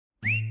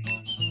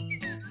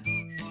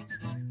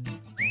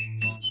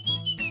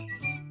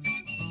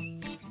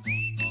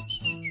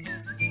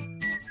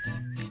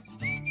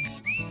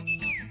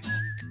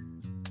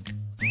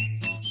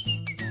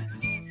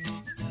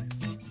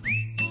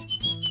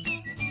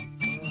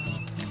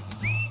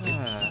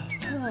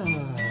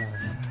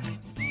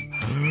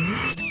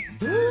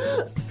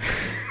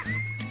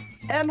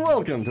And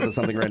welcome to the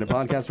Something Random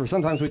podcast, where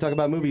sometimes we talk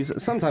about movies,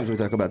 sometimes we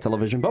talk about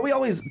television, but we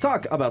always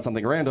talk about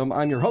something random.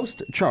 I'm your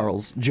host,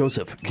 Charles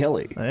Joseph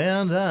Kelly.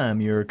 And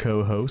I'm your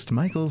co-host,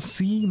 Michael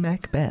C.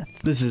 Macbeth.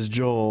 This is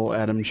Joel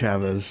Adam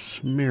Chavez.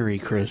 Merry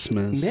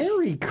Christmas.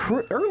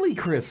 Early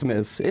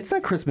Christmas. It's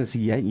not Christmas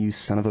yet, you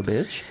son of a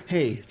bitch.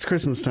 Hey, it's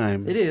Christmas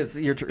time. It is.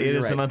 It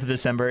is The month of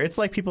December. It's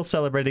like people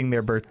celebrating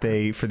their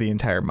birthday for the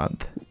entire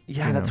month.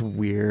 Yeah, that's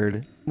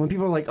weird. When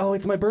people are like, "Oh,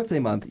 it's my birthday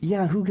month."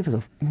 Yeah, who gives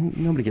a?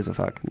 Nobody gives a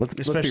fuck. Let's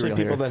be Especially real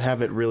people here. that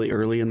have it really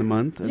early in the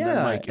month. And Yeah,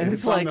 then like, and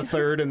it's it's on like- the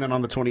 3rd, and then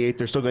on the 28th,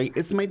 they're still going,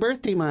 it's my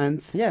birthday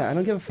month. Yeah, I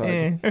don't give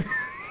a fuck.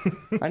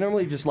 I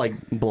normally just like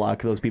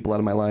block those people out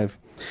of my life.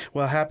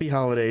 Well, happy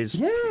holidays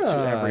Yeah,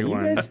 to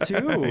everyone. you guys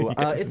too.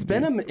 It's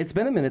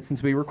been a minute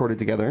since we recorded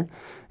together.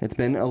 It's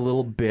been a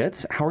little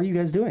bit. How are you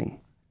guys doing?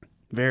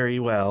 Very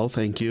well,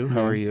 thank you.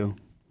 How are you?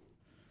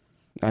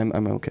 I'm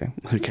okay.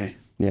 Okay.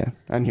 Yeah,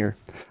 I'm here.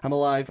 I'm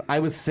alive. I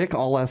was sick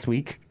all last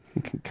week,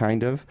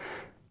 kind of.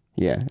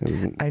 Yeah, it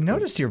was. I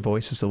noticed your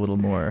voice is a little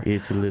more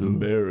It's a little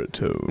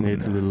baritone.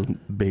 It's a little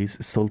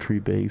sultry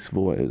bass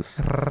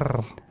voice.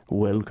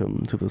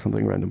 Welcome to the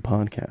Something Random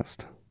podcast.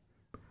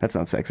 That's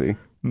not sexy.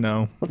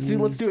 No. Let's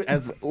do it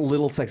as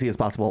little sexy as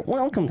possible.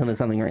 Welcome to the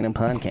Something Random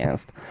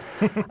podcast.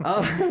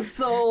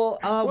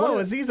 Whoa,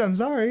 Aziz, I'm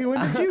sorry. When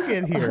did you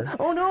get here?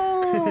 Oh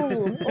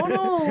no! Oh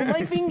no!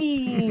 My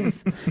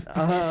fingies!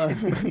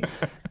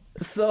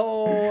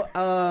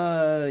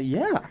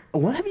 Yeah.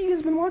 What have you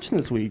guys been watching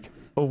this week?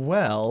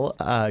 Well,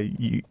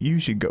 you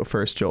should go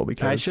first, Joel,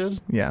 because... I should?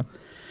 Yeah.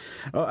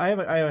 Oh, I have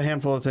a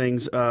handful of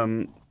things.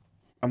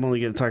 I'm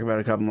only going to talk about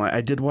a couple. I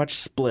did watch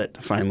Split,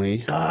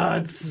 finally.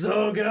 It's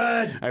so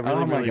good!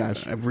 Oh my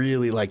gosh. I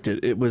really liked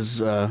it. It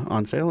was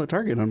on sale at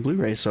Target on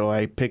Blu-ray, so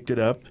I picked it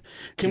up.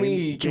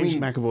 James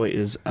McAvoy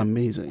is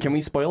amazing. Can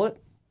we spoil it?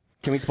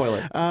 Have you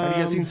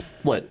guys seen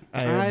Split?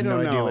 I have don't no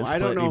idea know. what I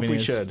don't Split know if even we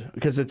is. should,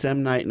 because it's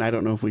M. Night, and I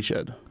don't know if we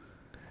should.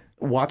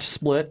 Watch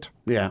Split.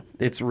 Yeah.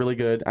 It's really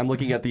good. I'm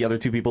looking at the other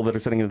two people that are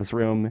sitting in this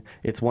room.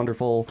 It's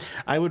wonderful.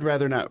 I would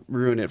rather not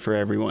ruin it for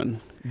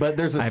everyone. But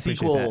there's a I appreciate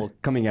sequel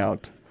coming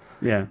out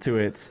Yeah. to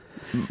it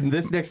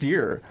this next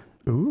year.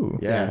 Ooh.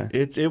 Yeah.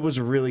 It was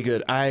really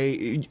good.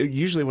 I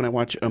usually when I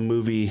watch a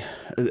movie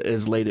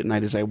as late at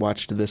night as I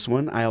watched this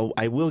one,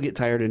 I will get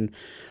tired and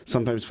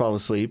sometimes fall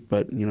asleep,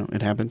 but you know,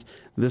 it happens.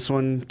 This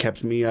one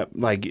kept me up,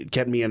 like it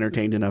kept me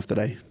entertained enough that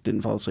I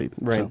didn't fall asleep.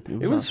 Right. So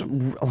It was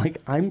awesome. like,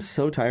 I'm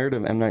so tired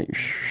of M. Night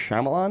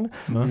Shyamalan,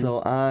 so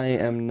I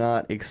am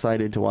not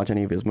excited to watch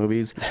any of his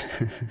movies.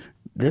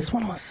 This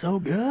one was so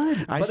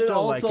good. I but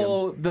still like it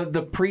also,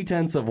 the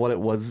pretense of what it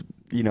was,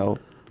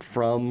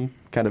 from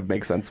kind of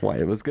makes sense why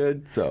it was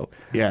good. So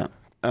Yeah.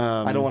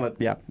 I don't want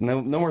to,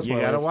 no more You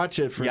spoilers. gotta watch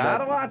it for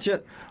Gotta that. watch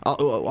it.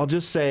 I'll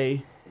just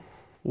say,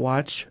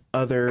 watch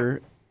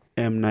other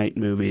M. Night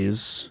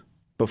movies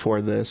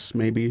before this,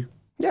 maybe.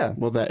 Yeah.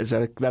 Well,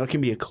 that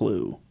can be a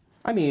clue.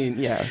 I mean,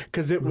 yeah.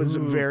 Because it was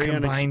very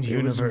combined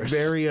universe.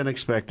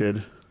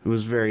 unexpected. It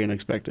was very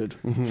unexpected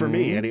for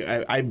me. And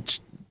I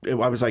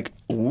was like,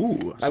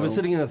 ooh. I was So-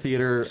 sitting in the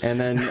theater, and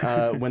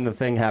then when the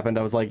thing happened,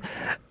 I was like,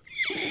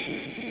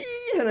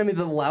 and I made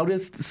the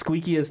loudest,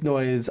 squeakiest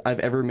noise I've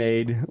ever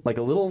made, like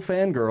a little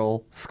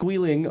fangirl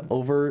squealing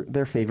over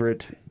their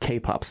favorite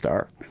K-pop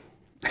star.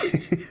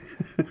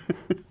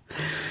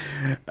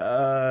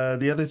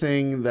 The other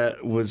thing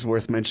that was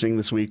worth mentioning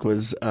this week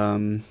was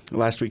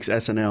last week's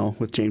SNL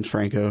with James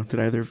Franco. Did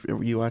either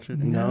of you watch it?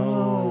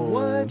 No.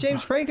 What?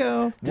 James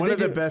Franco? One of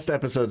the best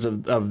episodes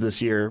of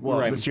this year. Well,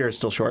 Right. this year is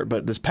still short,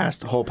 but this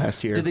whole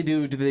past year. Did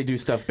they do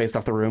stuff based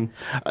off The Room?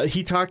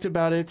 He talked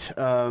about it.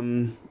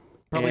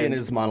 Probably in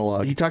his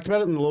monologue. He talked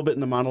about it a little bit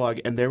in the monologue,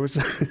 and there was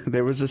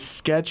there was a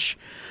sketch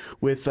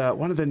with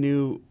one of the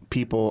new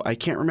people. I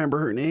can't remember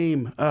her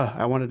name.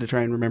 I wanted to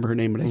try and remember her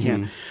name, but I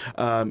can't.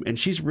 And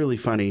she's really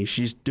funny.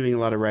 She's doing a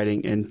lot of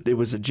writing, and it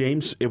was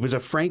a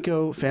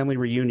Franco family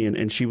reunion,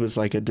 and she was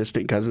like a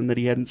distant cousin that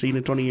he hadn't seen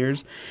in 20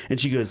 years, and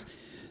she goes,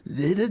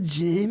 "Little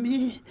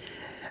Jamie,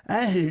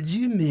 I heard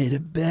you made a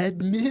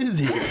bad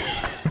movie."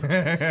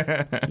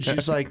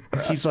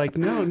 He's like,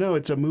 no,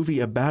 it's a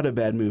movie about a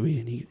bad movie,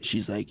 and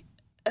she's like,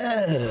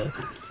 "Oh,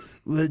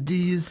 well, do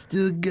you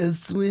still go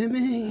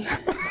swimming?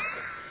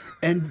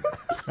 And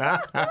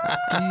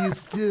do you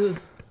still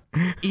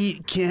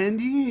eat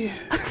candy?"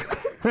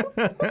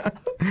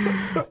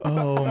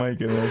 Oh my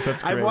goodness,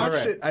 that's great.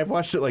 I've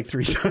watched it like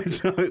 3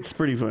 times now. It's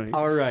pretty funny.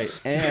 All right.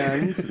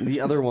 And the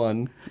other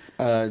one,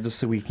 just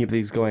so we keep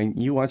these going,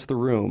 you watched The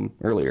Room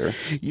earlier.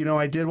 You know,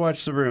 I did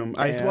watch The Room.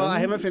 I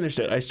haven't finished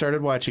it. I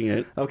started watching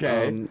it.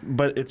 Okay.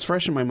 But it's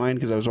fresh in my mind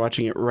because I was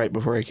watching it right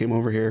before I came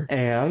over here.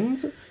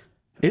 And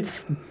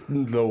it's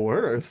the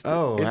worst.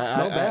 Oh, it's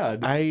so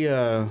bad.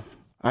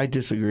 I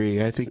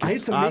disagree. I think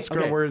it's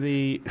Oscar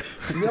worthy.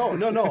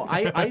 No.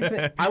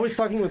 I was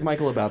talking with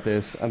Michael about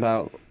this,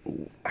 about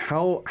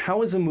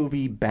how is a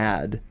movie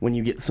bad when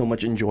you get so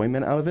much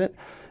enjoyment out of it.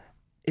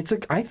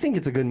 I think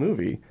it's a good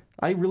movie.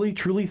 I really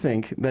truly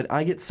think that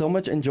I get so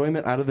much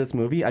enjoyment out of this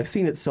movie. I've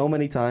seen it so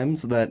many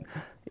times that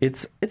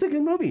it's a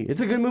good movie.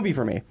 It's a good movie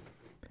for me.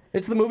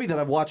 It's the movie that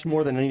I've watched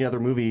more than any other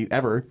movie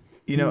ever.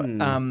 You know,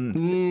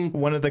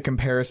 one of the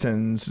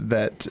comparisons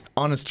that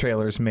Honest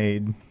Trailers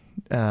made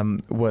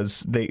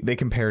was they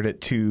compared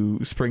it to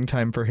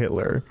Springtime for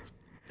Hitler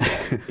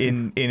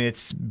in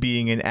its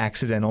being an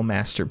accidental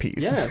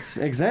masterpiece. Yes,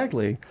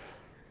 exactly.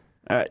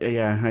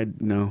 Yeah, I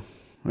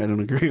don't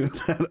agree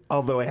with that.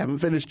 Although I haven't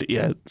finished it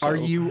yet. So.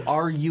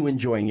 Are you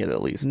enjoying it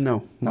at least?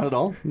 No, Not at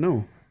all.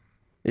 no.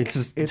 It's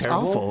just It's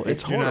terrible? awful.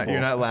 It's horrible.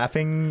 You're not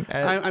laughing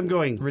at I'm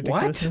going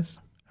ridiculousness?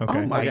 what? Okay.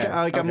 Oh my Okay,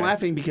 god! I'm okay.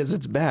 laughing because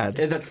it's bad.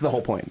 That's the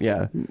whole point.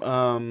 Yeah.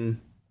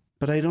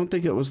 But I don't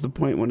think it was the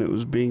point when it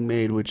was being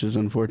made, which is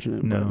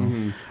unfortunate.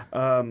 No.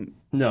 But,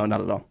 No, not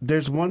at all.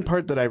 there's one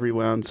part that I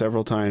rewound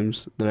several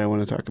times that I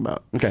want to talk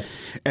about. Okay.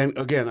 And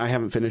again, I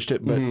haven't finished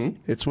it, but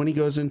it's when he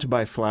goes in to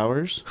buy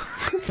flowers.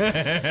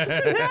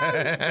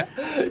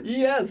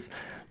 Yes.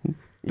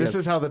 This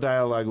is how the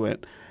dialogue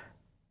went.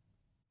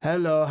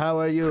 Hello, how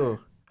are you?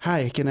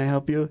 Hi, can I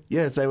help you?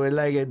 Yes, I would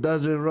like a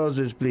dozen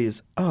roses,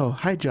 please. Oh,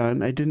 hi,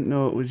 John. I didn't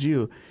know it was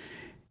you.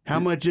 How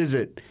much is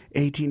it?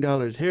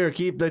 $18. Here,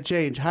 keep the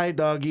change. Hi,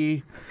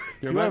 doggy.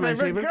 You're You my are my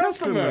favorite favorite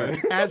customer.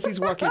 customer. As he's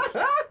walking.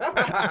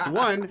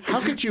 One, how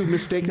could you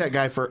mistake that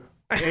guy for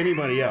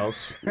anybody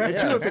else? Two,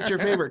 if it's your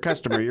favorite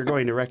customer, you're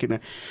going to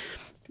recognize.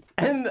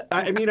 And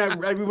I mean, I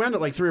rewound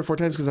it like 3 or 4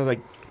 times because I was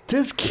like,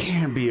 this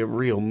can't be a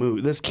real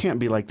movie. This can't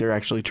be like they're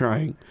actually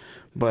trying.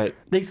 But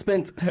they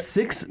spent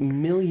 $6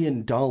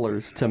 million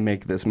to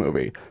make this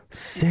movie.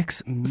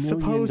 $6 million.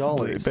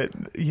 Supposedly, but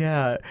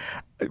yeah.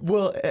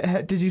 Well,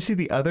 did you see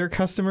the other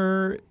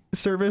customer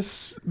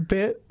service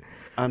bit?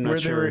 I'm not where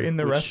sure. they were in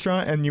the which-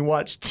 restaurant and you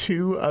watch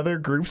 2 other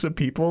groups of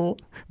people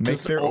make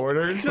their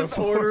orders. Just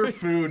before- order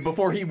food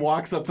before he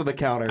walks up to the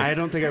counter. I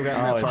don't think I've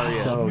gotten that far it's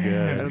yet. so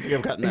good. I don't think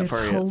I've gotten that It's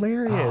far yet.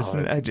 hilarious.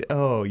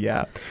 Oh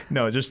yeah.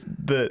 No, just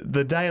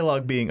the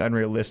dialogue being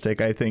unrealistic,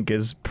 I think,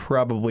 is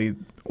probably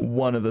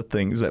one of the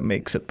things that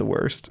makes it the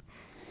worst.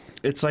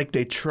 It's like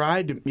they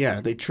tried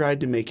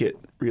to make it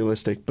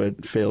realistic,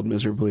 but failed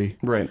miserably.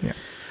 Right.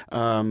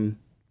 Yeah.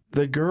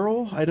 The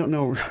girl, I don't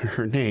know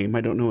her name.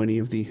 I don't know any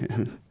of the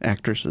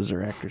actresses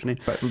or actors' names.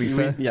 But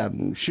Lisa, Yeah.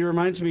 She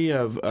reminds me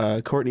of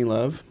Courtney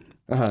Love,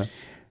 Uh-huh.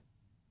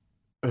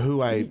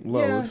 who I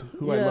loathe.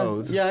 I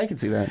loathe. Yeah, I can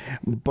see that.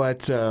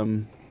 But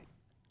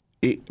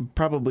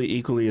probably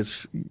equally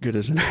as good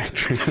as an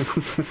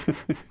actress.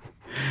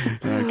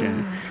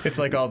 Okay. it's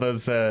like all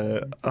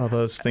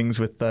those things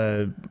with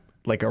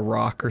like a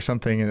rock or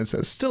something, and it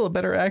says still a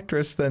better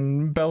actress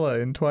than Bella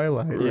in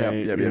Twilight. Yeah,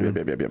 Right, yeah,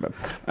 yeah. yeah.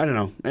 I don't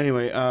know.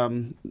 Anyway,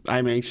 I'm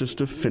anxious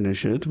to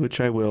finish it, which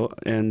I will.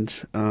 And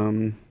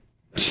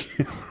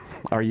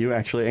Are you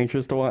actually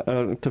anxious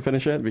to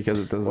finish it? Because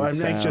it doesn't. well,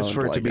 I'm anxious sound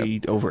for it like to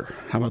be over.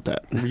 How about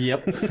that?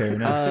 Yep. Fair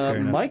enough. Fair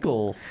enough.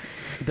 Michael,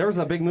 there was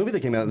a big movie that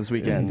came out this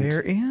weekend.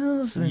 There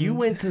is. You and-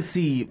 went to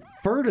see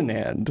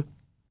Ferdinand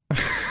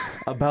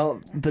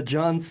about the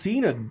John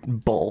Cena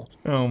bull.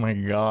 Oh my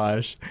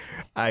gosh.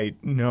 I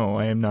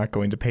am not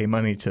going to pay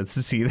money to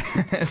see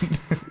that.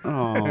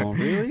 Oh,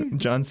 really?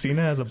 John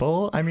Cena as a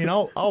bull? I mean,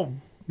 I'll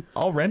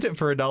rent it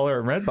for $1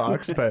 in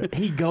Redbox, but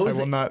He goes.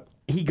 I will not.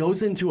 He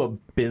goes into a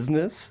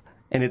business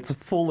and it's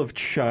full of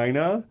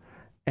china,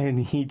 and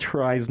he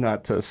tries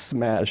not to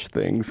smash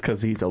things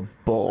because he's a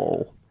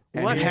bull.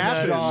 And What he's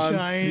happens? John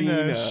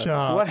China Cena.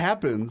 shop. What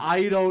happens?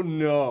 I don't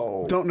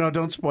know.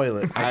 Don't spoil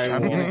it.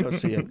 I'm gonna go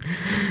see it.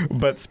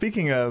 But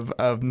speaking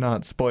of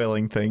not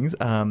spoiling things,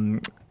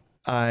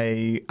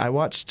 I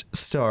watched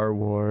Star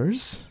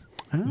Wars: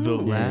 The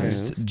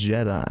Last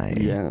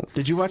Jedi. Yes.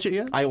 Did you watch it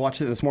yet? I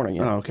watched it this morning.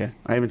 Yeah. Oh, okay.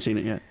 I haven't seen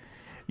it yet.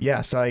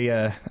 Yeah, so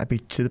I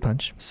beat you to the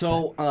punch.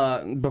 So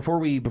before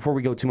we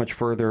go too much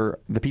further,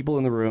 the people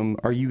in the room,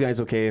 are you guys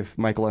okay if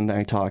Michael and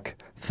I talk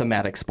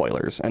thematic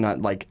spoilers and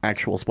not like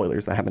actual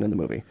spoilers that happen in the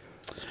movie?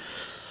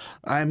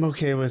 I'm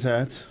okay with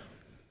that.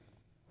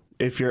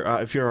 If you're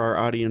our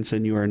audience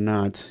and you are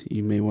not,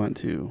 you may want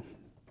to.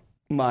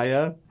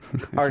 Maya,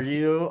 are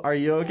you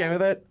okay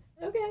with it?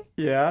 Okay.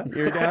 Yeah,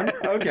 you're down.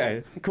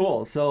 Okay,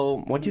 cool.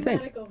 So what do you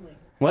think? Thematic only.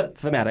 What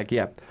thematic?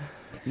 Yeah.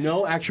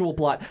 No actual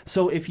plot.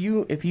 So if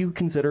you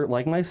consider,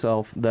 like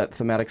myself, that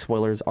thematic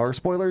spoilers are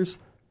spoilers,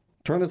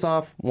 turn this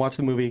off, watch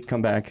the movie,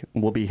 come back,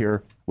 and we'll be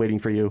here waiting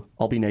for you.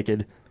 I'll be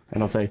naked,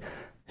 and I'll say,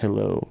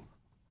 hello.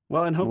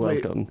 Well, and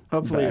Welcome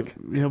back.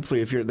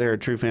 hopefully, if they're a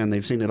true fan,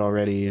 they've seen it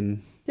already.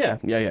 And Yeah.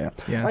 Yeah.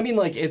 I mean,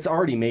 like, it's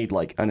already made,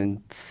 like, an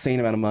insane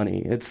amount of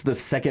money. It's the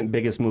second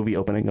biggest movie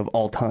opening of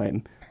all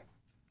time.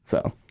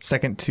 So.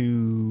 Second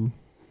to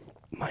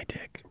My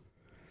dick.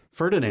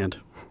 Ferdinand.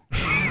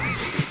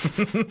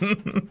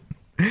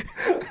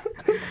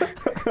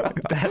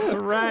 That's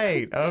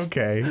right.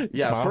 Okay.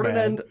 Yeah, My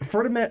Ferdinand bad.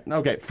 Ferdinand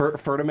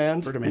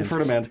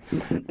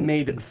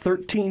made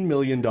 $13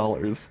 million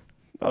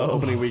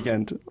opening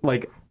weekend,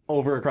 like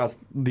over across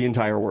the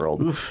entire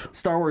world.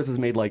 Star Wars has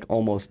made like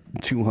almost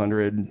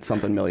 200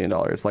 something million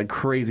dollars, like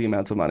crazy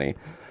amounts of money.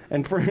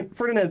 And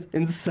Ferdinand's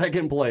in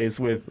second place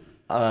with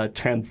a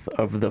tenth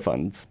of the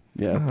funds.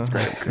 Yeah, that's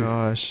great.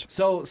 Gosh.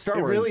 So Star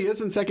It Wars really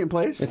is in second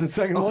place? It's in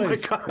second Oh my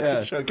place.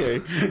 gosh. Yeah.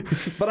 Okay.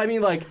 But I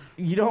mean, like,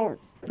 you don't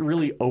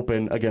really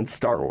open against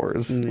Star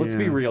Wars. Let's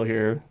be real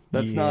here.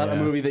 That's not a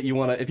Yeah. movie that you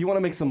want to. If you want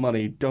to make some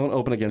money, don't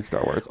open against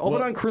Star Wars.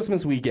 Open on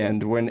Christmas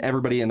weekend when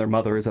everybody and their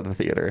mother is at the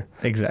theater.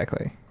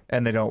 Exactly.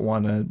 And they don't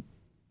want to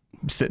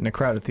sit in a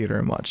crowded theater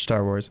and watch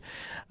Star Wars.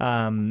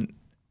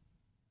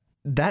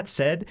 That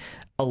said,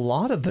 a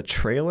lot of the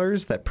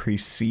trailers that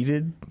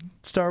preceded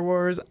Star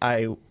Wars,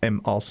 I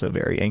am also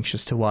very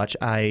anxious to watch.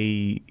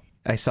 I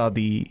saw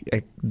the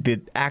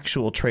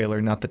actual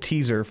trailer, not the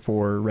teaser,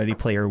 for Ready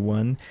Player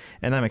One,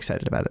 and I'm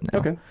excited about it now.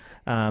 Okay.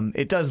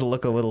 It does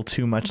look a little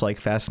too much like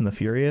Fast and the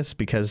Furious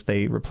because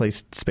they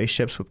replaced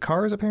spaceships with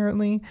cars,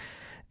 apparently,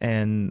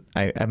 and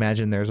I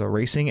imagine there's a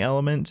racing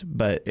element,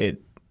 but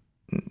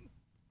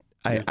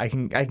I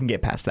can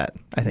get past that,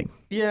 I think.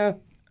 Yeah.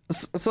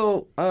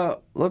 So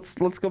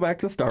let's go back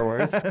to Star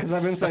Wars because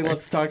I've been saying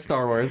let's talk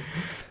Star Wars.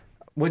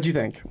 What'd you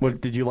think? What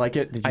did you like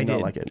it? Did you I not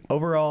did. like it?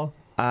 Overall,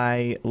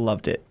 I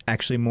loved it.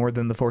 Actually, more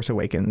than The Force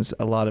Awakens.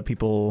 A lot of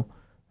people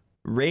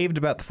raved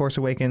about The Force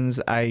Awakens.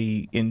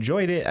 I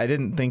enjoyed it. I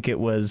didn't think it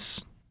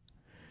was.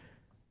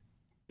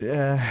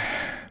 It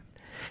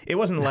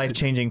wasn't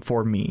life-changing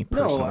for me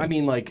personally. No, I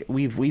mean like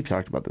we've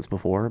talked about this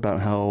before about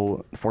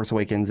how Force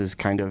Awakens is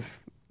kind of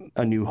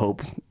A New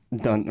Hope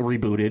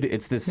rebooted.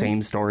 It's the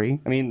same story.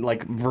 I mean,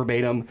 like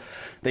verbatim,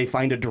 they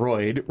find a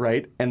droid,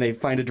 right? And they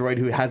find a droid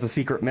who has a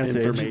secret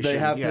message. Information, They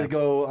have to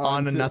go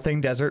on a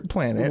nothing desert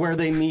planet. where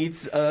they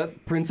meet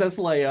Princess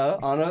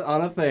Leia on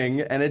a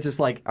thing, and it's just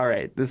like, all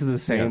right, this is the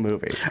same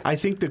movie. I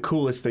think the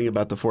coolest thing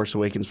about The Force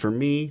Awakens for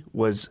me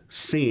was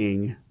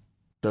seeing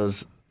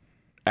those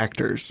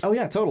actors. Oh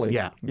yeah, totally.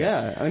 Yeah.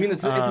 yeah. I mean,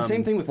 it's the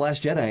same thing with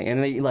Last Jedi,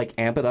 and they like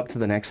amp it up to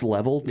the next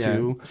level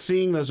too.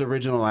 Seeing those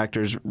original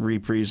actors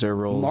reprise their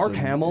roles. Mark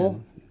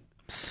Hamill,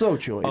 so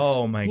choice.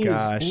 Oh my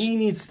gosh. He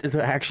needs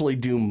to actually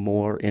do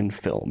more in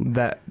film.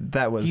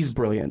 That was He's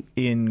brilliant.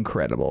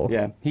 incredible.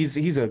 Yeah,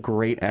 he's a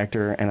great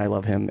actor, and I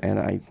love him.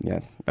 And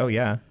Oh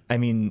yeah. I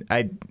mean,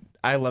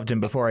 I loved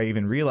him before I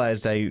even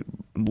realized I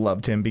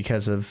loved him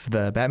because of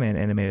the Batman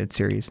animated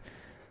series.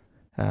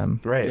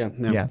 Right. Yeah.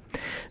 Yeah.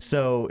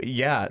 So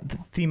yeah,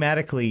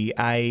 thematically,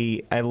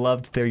 I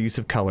loved their use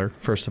of color.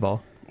 First of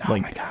all, Oh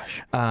my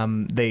gosh.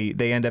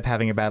 They end up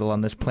having a battle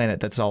on this planet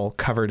that's all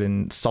covered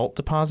in salt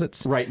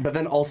deposits. Right, but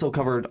then also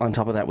covered on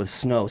top of that with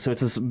snow. So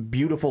it's this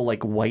beautiful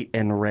like white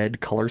and red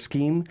color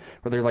scheme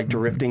where they're like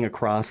drifting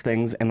across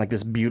things, and like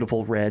this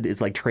beautiful red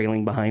is like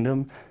trailing behind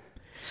them.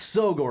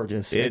 So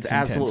gorgeous. It's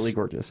absolutely intense.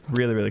 gorgeous.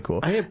 Really, really cool.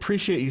 I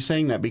appreciate you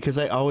saying that because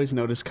I always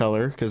notice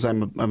color because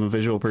I'm a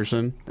visual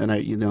person and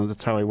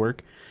that's how I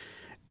work.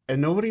 And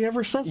nobody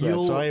ever says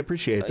that, so I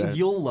appreciate that.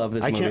 You'll love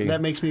this movie.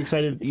 That makes me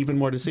excited even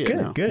more to see it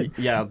now. Good.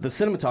 Yeah, the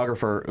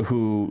cinematographer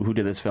who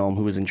did this film,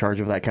 who was in charge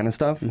of that kind of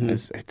stuff,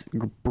 it's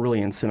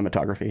brilliant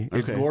cinematography.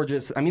 It's Okay.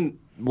 gorgeous. I mean,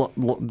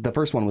 the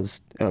first one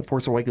was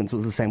Force Awakens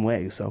was the same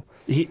way. So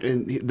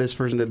This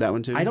person did that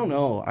one too? I don't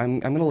know. I'm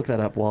gonna look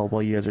that up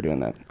while you guys are doing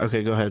that.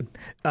 Okay, go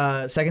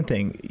ahead. Second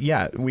thing,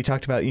 yeah, we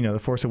talked about The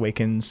Force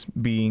Awakens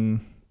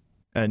being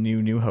a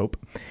New Hope,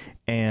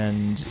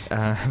 and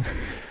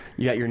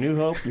You got your New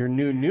Hope, your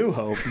New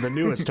Hope. The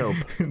newest hope.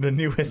 the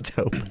newest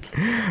hope.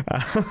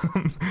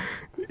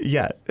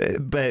 Yeah,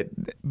 but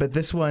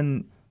this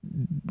one,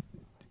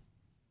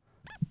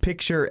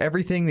 picture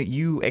everything that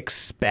you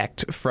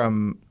expect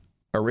from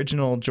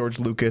original George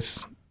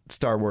Lucas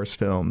Star Wars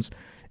films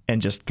and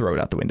just throw it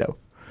out the window,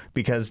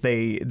 because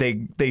they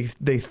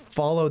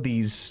follow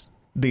these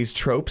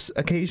tropes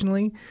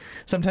occasionally.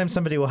 Sometimes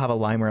somebody will have a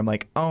line where I'm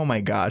like, oh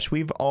my gosh,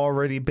 we've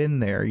already been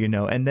there,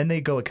 and then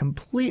they go a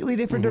completely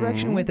different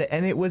direction with it,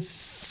 and it was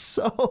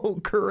so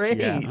great.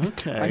 Yeah.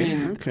 Okay. I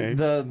mean, okay.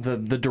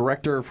 the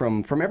director,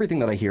 from everything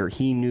that I hear,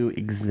 he knew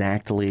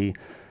exactly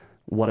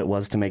what it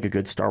was to make a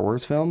good Star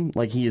Wars film.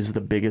 Like, he is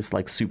the biggest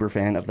like super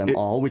fan of them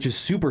all, which is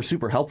super,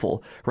 super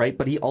helpful, right?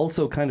 But he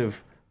also kind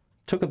of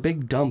took a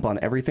big dump on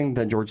everything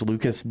that George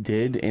Lucas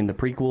did in the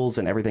prequels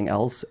and everything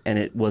else, and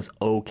it was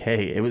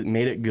okay. It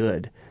made it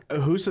good.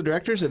 Who's the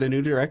director? Is it a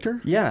new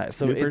director? Yeah,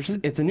 so New it's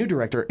person? it's a new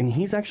director, and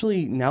he's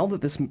actually, now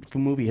that this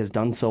movie has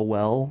done so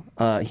well,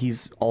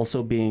 he's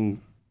also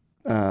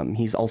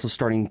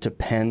starting to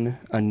pen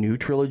a new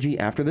trilogy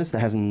after this that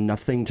has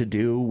nothing to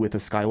do with the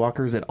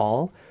Skywalkers at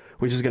all,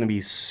 which is going to be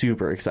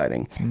super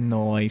exciting.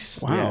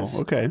 Nice. Wow. Yes.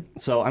 Okay.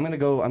 So I'm gonna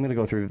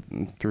go through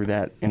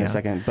that in a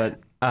second, but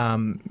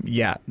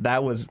Yeah,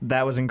 that was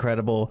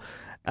incredible.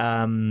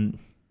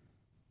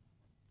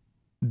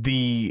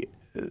 The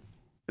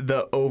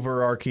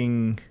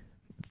overarching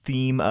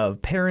theme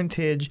of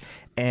parentage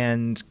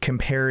and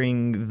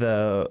comparing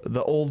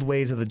the old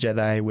ways of the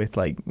Jedi with,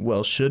 like,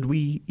 well, should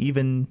we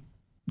even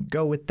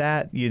go with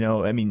that?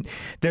 I mean,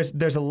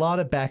 there's a lot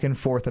of back and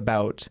forth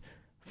about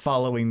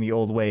following the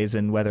old ways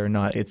and whether or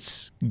not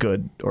it's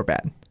good or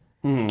bad.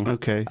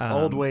 Okay.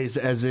 Old ways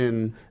as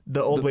in...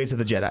 The old ways of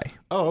the Jedi.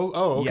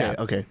 Oh, okay, Yeah.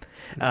 okay.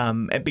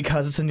 And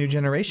because it's a new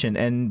generation,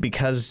 and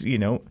because,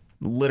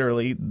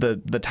 literally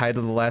the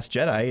title of The Last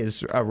Jedi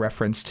is a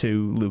reference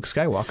to Luke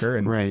Skywalker.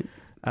 And Right.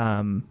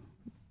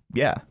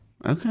 yeah.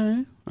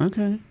 Okay.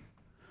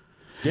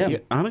 Yeah.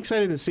 I'm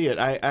excited to see it.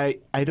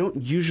 I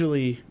don't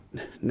usually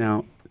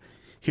now.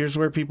 Here's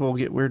where people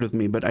get weird with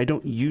me, but I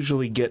don't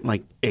usually get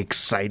like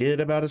excited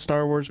about a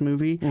Star Wars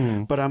movie.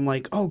 But I'm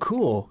like, oh,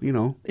 cool,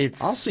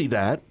 I'll see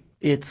that.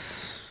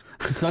 It's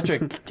such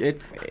a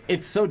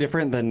it's so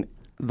different than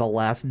the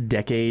last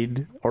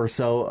decade or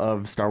so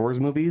of Star Wars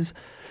movies.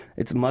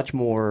 It's much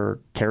more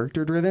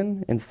character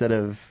driven instead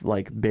of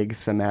like big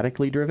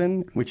thematically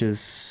driven, which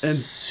is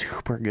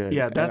super good.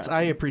 Yeah,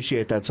 I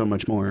appreciate that so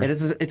much more.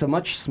 It's a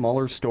much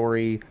smaller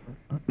story,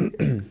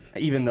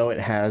 even though it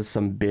has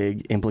some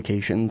big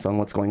implications on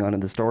what's going on in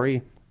the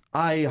story.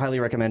 I highly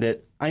recommend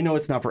it. I know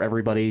it's not for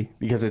everybody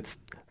because it's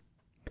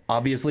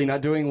obviously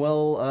not doing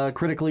well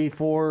critically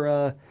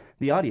for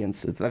the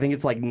audience. I think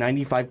it's like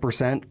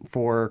 95%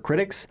 for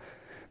critics,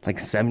 like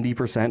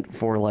 70%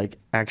 for like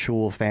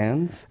actual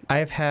fans.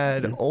 I've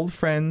had old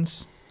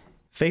friends,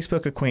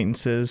 Facebook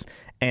acquaintances,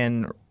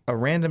 and a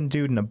random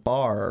dude in a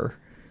bar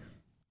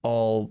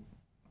all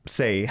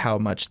say how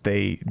much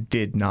they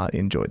did not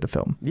enjoy the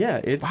film.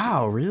 Yeah, it's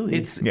wow,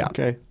 really?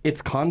 Okay.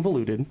 It's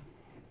convoluted.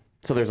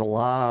 So there's a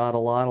lot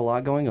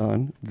going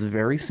on. It's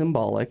very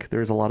symbolic.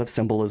 There's a lot of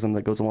symbolism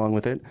that goes along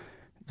with it.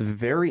 It's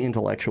very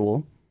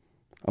intellectual.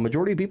 A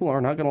majority of people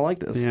are not going to like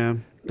this. Yeah.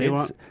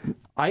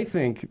 I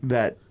think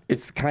that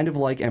it's kind of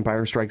like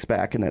Empire Strikes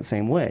Back in that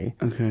same way.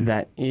 Okay.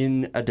 That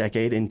in a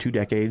decade, in 2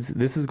 decades,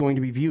 this is going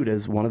to be viewed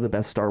as one of the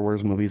best Star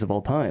Wars movies of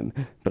all time.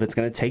 But it's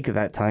going to take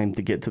that time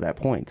to get to that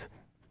point.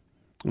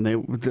 And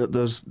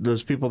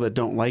those people that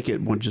don't like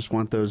it would just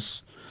want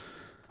those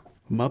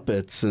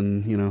Muppets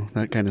and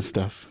that kind of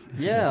stuff.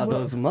 Yeah,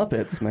 those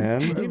Muppets,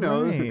 man.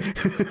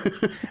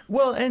 Right.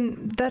 Well,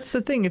 and that's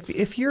the thing.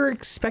 If you're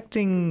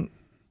expecting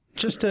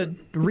just a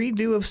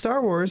redo of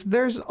Star Wars,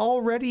 there's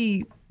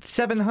already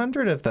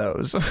 700 of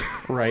those.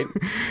 Right.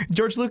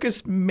 George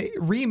Lucas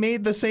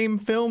remade the same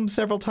film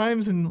several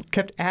times and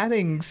kept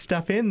adding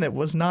stuff in that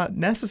was not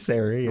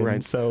necessary. And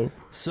right. So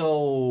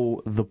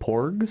the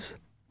Porgs,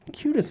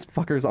 cutest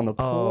fuckers on the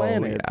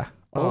planet. Yeah.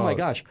 Oh my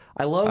gosh.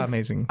 I love...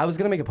 Amazing. I was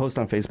going to make a post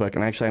on Facebook,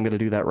 and actually I'm going to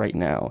do that right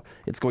now.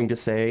 It's going to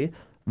say,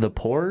 the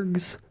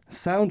Porgs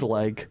sound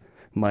like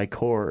my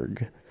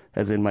Korg,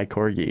 as in my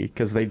Corgi,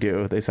 because they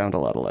do. They sound a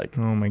lot alike.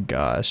 Oh my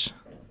gosh.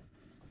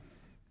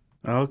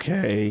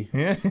 Okay.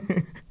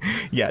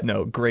 Yeah,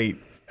 no, great.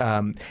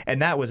 And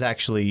that was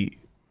actually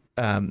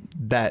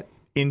that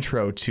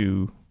intro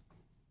to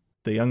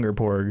the younger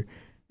Porg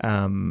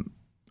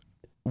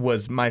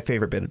was my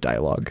favorite bit of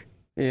dialogue.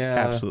 Yeah.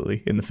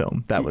 Absolutely, in the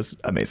film. That was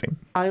amazing.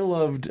 I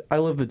love the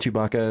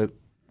Chewbacca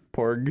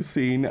Porg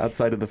scene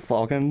outside of the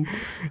Falcon.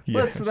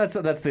 Yes.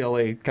 That's the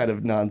only kind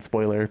of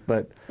non-spoiler,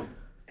 but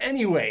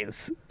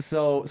anyways,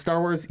 so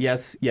Star Wars,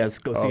 yes,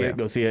 go see it,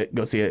 go see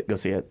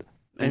it.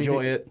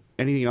 Enjoy it.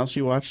 Anything else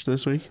you watched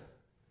this week?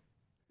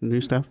 New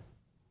stuff?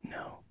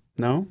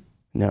 No?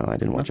 No, I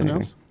didn't watch Nothing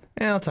anything. else?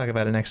 Yeah, I'll talk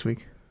about it next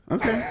week.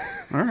 Okay.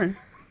 All right.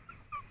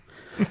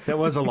 That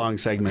was a long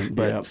segment,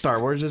 but Yeah.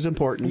 Star Wars is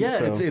important.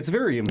 Yeah, so. it's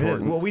very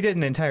important. Well, we did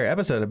an entire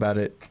episode about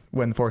it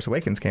when The Force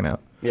Awakens came out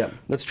Yeah,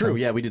 that's true.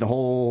 Yeah, we did a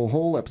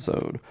whole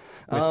episode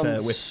with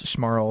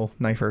Schmarl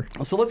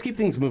Knifer. So let's keep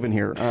things moving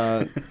here.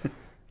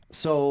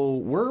 So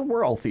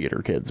we're all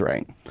theater kids,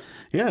 right?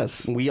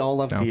 Yes. We all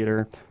love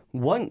theater.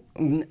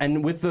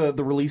 And with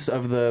the release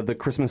of the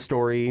Christmas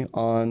Story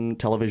on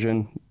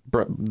television,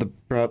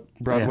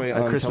 Broadway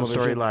on A Christmas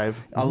television, Story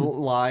live.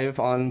 live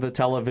on the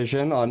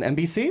television on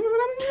NBC. Was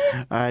it NBC?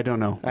 I don't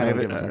know. I have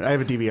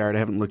a DVR. I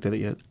haven't looked at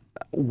it yet.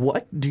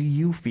 What do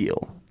you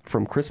feel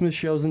from Christmas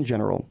shows in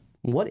general?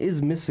 What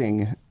is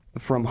missing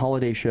from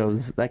holiday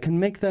shows that can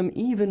make them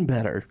even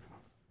better?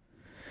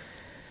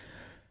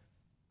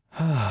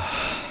 How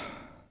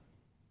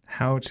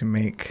to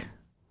make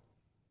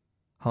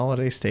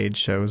holiday stage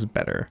shows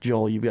better.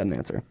 Joel, you've got an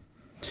answer.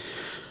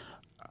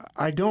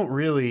 I don't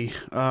really.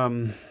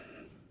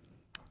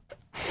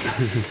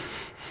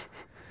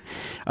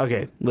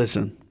 Okay,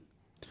 listen.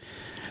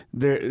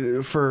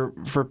 There for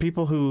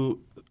people who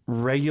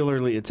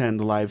regularly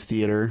attend live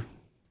theater,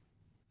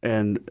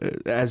 and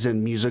as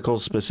in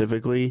musicals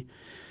specifically,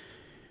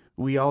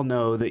 we all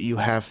know that you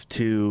have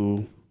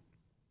to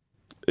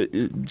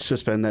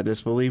suspend that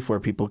disbelief where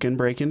people can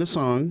break into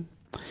song.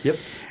 Yep.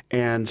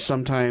 And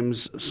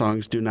sometimes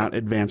songs do not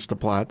advance the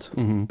plot,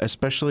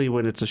 especially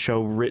when it's a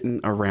show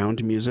written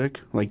around music,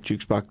 like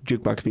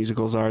jukebox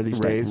musicals are these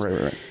days.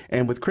 Right.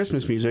 And with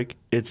Christmas music,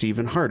 it's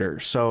even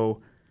harder.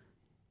 So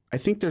I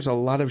think there's a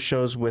lot of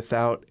shows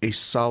without a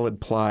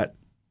solid plot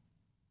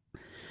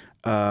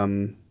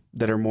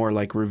that are more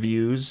like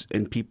reviews,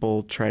 and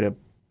people try to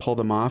pull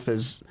them off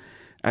as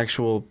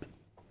actual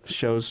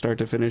shows start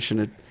to finish.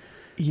 And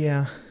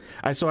Yeah.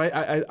 I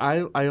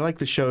like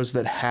the shows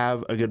that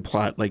have a good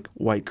plot, like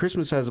White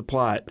Christmas has a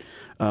plot,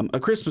 A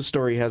Christmas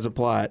Story has a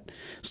plot,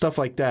 stuff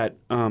like that.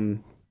 You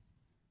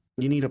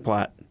need a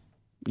plot.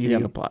 You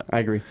need a plot. I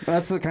agree.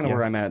 That's the kind of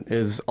where I'm at.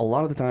 Is a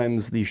lot of the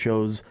times these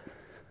shows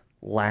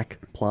lack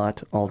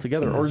plot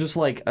altogether, or just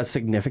like a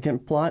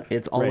significant plot.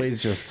 It's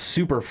always just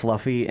super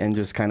fluffy and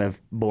just kind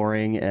of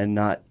boring and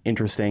not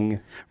interesting.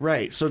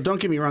 Right. So don't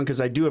get me wrong,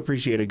 because I do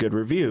appreciate a good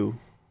review.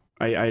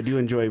 I do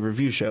enjoy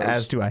review shows.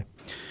 As do I.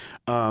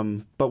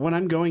 But when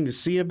I'm going to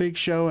see a big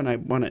show and I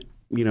want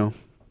to,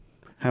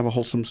 have a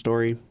wholesome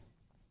story,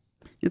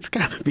 it's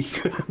got to be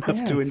good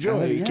enough to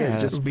enjoy. It can't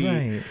just be.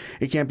 Right.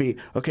 It can't be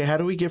okay. How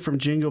do we get from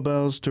Jingle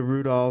Bells to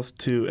Rudolph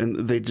to,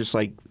 and they just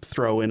like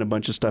throw in a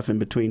bunch of stuff in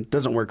between?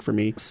 Doesn't work for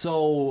me.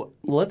 So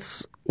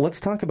let's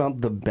talk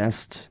about the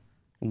best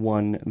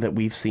one that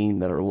we've seen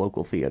that are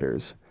local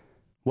theaters.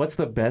 What's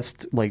the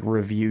best like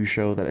review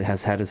show that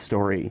has had a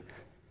story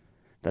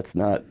that's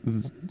not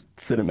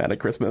Cinematic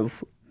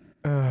Christmas?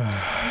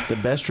 The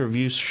best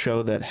review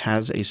show that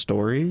has a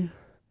story.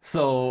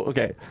 So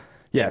okay,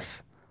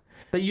 yes,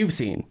 that you've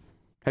seen.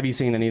 Have you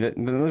seen any that?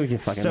 We can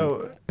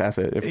fucking pass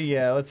it.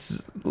 Yeah,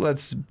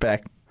 let's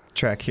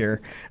backtrack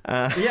here.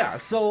 Yeah.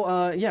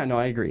 So no,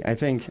 I agree. I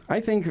think,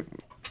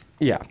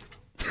 yeah.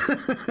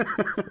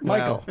 Michael,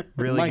 Wow,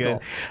 really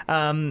Michael.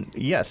 good.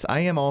 Yes,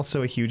 I am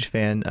also a huge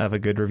fan of a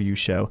good review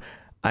show.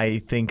 I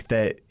think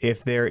that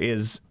if there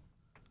is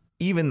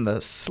even the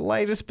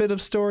slightest bit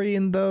of story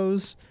in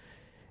those,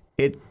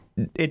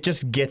 it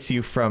just gets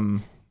you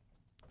from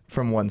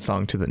one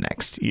song to the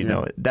next. You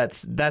know,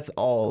 that's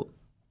all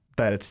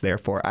that it's there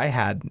for. I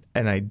had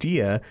an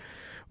idea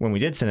when we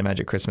did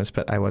Cinemagic Christmas,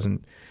 but I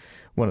wasn't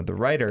one of the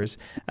writers.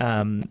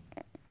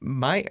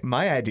 My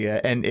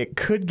idea, and it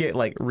could get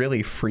like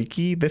really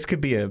freaky. This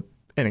could be an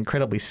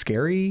incredibly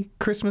scary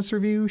Christmas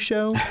review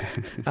show,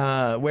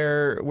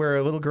 where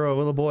a little girl, a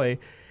little boy,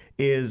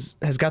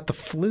 has got the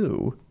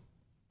flu.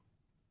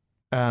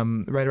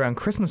 Right around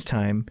Christmas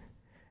time,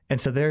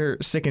 and so they're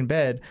sick in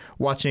bed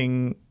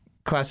watching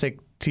classic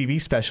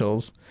TV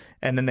specials,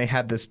 and then they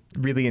have this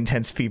really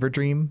intense fever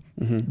dream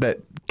that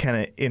kind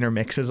of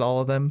intermixes all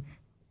of them.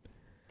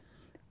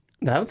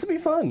 That would be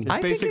fun. It's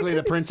basically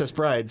the Princess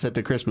Bride set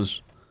to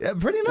Christmas.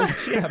 Pretty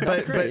much, yeah.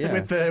 But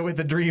with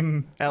the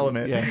dream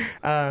element. Yeah.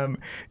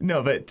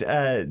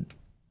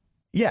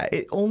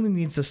 It only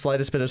needs the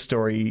slightest bit of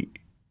story,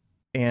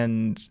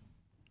 and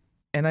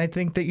I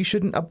think that you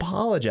shouldn't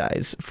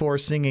apologize for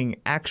singing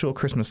actual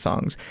Christmas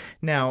songs.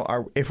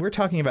 Now, if we're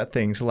talking about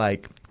things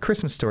like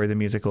Christmas Story the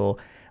musical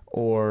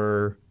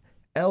or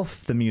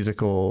Elf the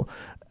musical,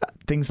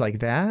 things like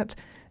that,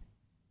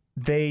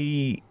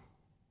 they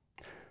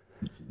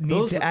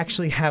need to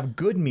actually have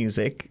good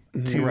music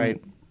to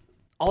right.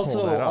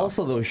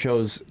 Also, those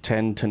shows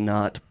tend to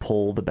not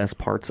pull the best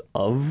parts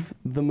of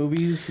the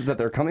movies that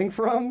they're coming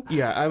from.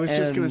 Yeah, I was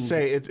just going to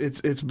say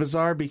it's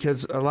bizarre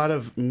because a lot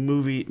of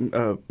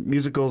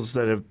musicals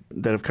that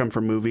have come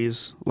from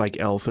movies like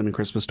Elf and A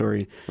Christmas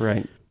Story,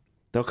 right?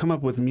 They'll come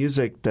up with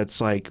music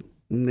that's like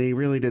they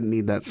really didn't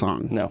need that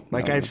song. No,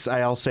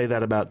 I'll say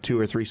that about 2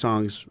 or 3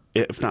 songs,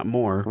 if not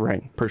more,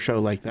 right, per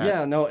show like that.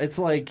 Yeah, no, it's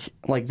like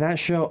that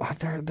show.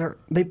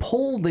 They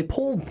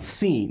pull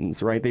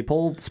scenes, right? They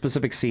pull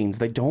specific scenes.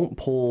 They don't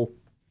pull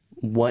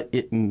what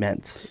it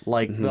meant.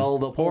 Like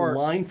they'll pull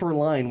line for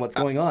line what's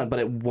going on, but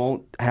it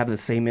won't have the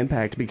same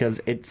impact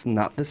because it's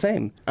not the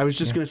same. I was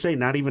just going to say,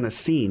 not even a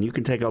scene. You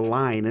can take a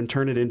line and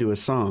turn it into a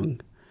song.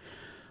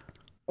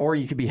 Or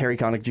you could be Harry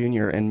Connick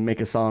Jr. and make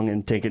a song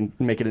and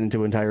make it into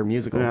an entire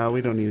musical. No,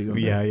 we don't need to go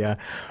there. Yeah.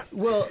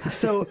 Well,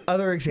 so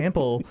other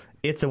example,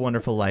 It's a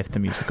Wonderful Life, the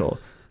musical.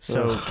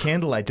 So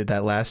Candlelight did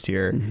that last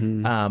year.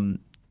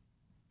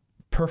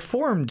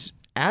 Performed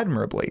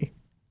admirably.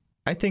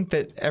 I think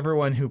that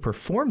everyone who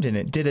performed in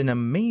it did an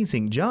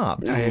amazing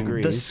job. I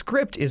agree. The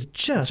script is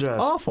just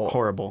awful.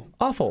 Horrible.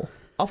 Awful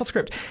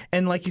script.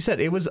 And like you said,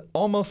 it was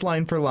almost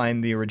line for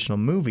line the original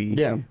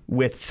movie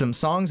with some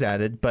songs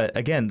added. But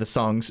again, the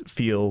songs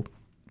feel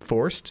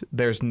forced.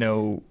 There's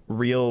no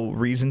real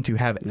reason to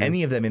have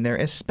any of them in there,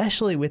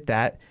 especially with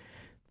that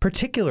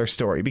particular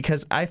story,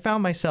 because I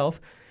found myself,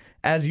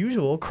 as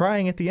usual,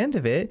 crying at the end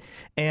of it.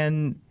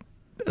 And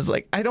I was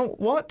like, I don't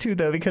want to,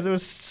 though, because it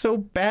was so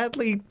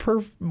badly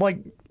So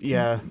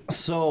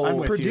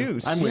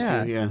produced. I'm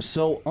with you, yeah.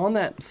 So on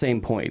that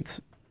same point,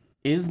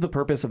 is the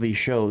purpose of these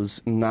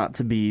shows not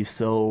to be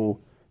so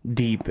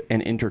deep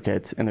and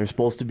intricate, and they're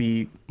supposed to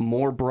be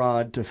more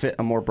broad to fit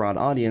a more broad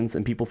audience,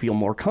 and people feel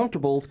more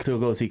comfortable to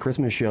go see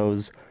Christmas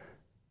shows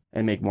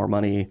and make more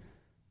money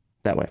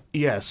that way?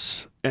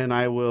 Yes, and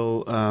I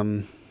will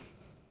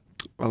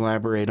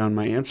elaborate on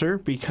my answer,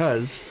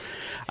 because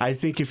I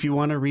think if you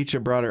want to reach a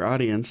broader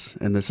audience,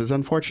 and this is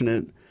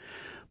unfortunate,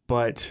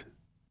 but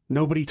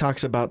nobody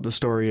talks about the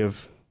story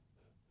of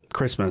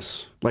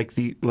Christmas,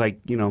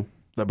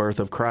 the birth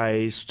of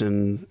Christ,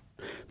 and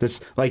this,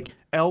 like,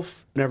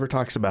 Elf never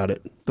talks about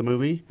it. The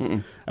movie,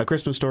 A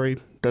Christmas Story,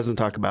 doesn't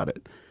talk about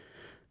it.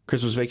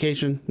 Christmas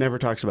Vacation never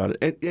talks about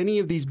it. Any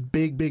of these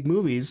big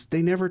movies,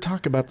 they never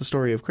talk about the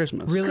story of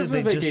Christmas. Really,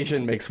 Christmas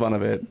Vacation makes fun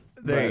of it.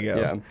 There you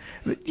go.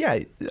 Yeah.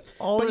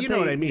 But you know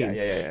what I mean.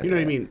 Yeah. You know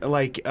what I mean.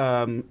 Like,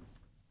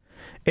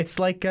 it's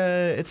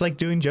like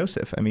doing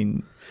Joseph. I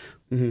mean,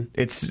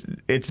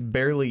 it's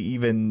barely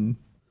even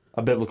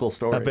a biblical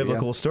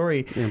story.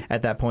 story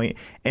at that point,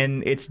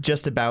 and it's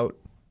just about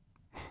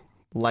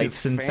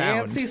lights and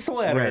sound. Fancy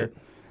sweater. Right.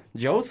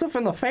 Joseph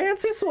and the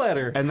fancy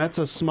sweater. And that's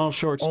a small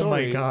short story. Oh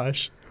my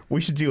gosh. We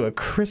should do a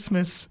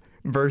Christmas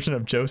version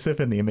of Joseph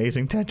and the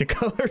Amazing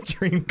Technicolor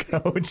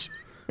Dreamcoat.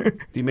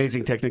 The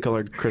Amazing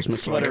Technicolor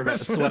Christmas Sweater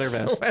vest. Sweater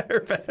vest.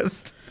 Sweater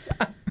vest.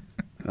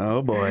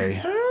 Oh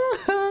boy.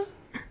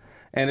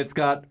 And it's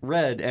got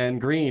red and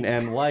green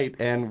and white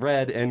and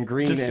red and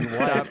green Just and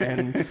stop. white.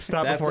 And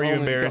Stop that's before you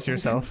only embarrass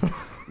yourself.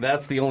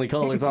 That's the only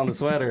colors on the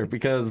sweater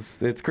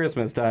because it's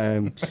Christmas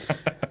time.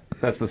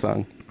 That's the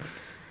song.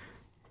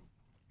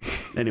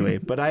 Anyway,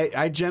 but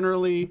I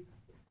generally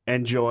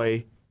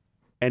enjoy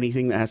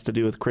anything that has to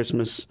do with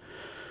Christmas.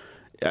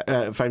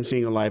 If I'm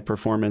seeing a live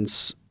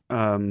performance,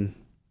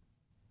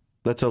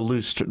 that's a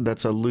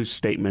loose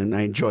statement.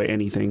 I enjoy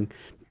anything,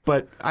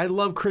 but I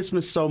love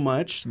Christmas so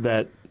much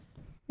that,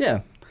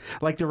 Yeah.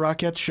 like the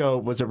Rockettes show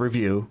was a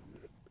review,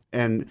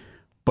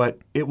 but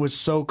it was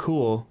so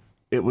cool.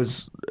 It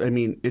was, I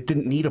mean, it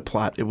didn't need a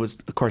plot. It was,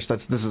 of course,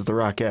 this is the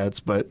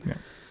Rockettes, but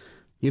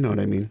you know what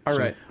I mean. All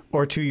right.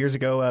 Or 2 years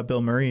ago,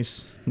 Bill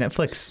Murray's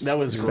Netflix That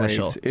was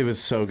special. great. It was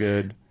so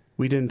good.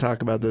 We didn't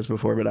talk about this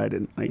before, but I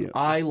didn't.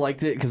 I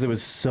liked it because it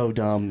was so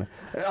dumb.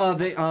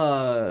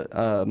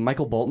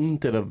 Michael Bolton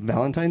did a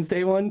Valentine's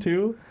Day one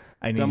too.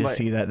 I need to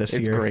see that this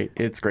It's year. great.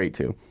 It's great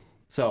too.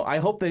 So I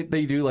hope they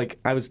do, like,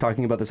 I was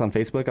talking about this on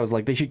Facebook. I was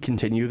like, they should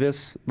continue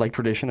this like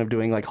tradition of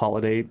doing like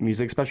holiday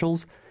music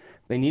specials.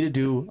 They need to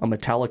do a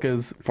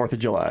Metallica's 4th of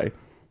July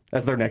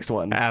as their next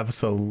one.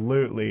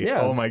 Absolutely.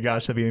 Yeah. Oh my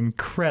gosh, that'd be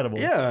incredible.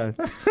 Yeah.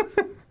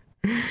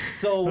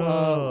 So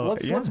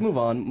let's move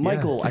on.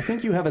 Michael, I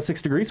think you have a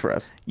 6 degrees for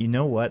us. You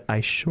know what? I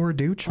sure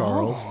do,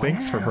 Charles.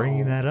 Thanks for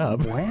bringing that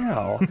up.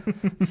 Wow.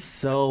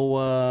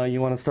 So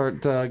you want to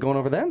start going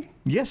over that?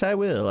 Yes, I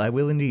will. I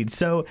will indeed.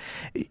 So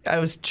I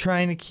was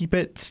trying to keep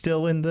it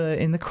still in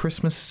the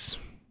Christmas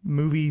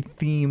movie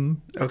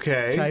theme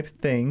Okay. type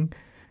thing.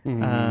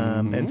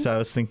 And so I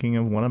was thinking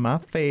of one of my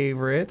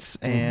favorites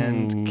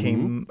and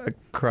came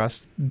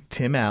across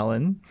Tim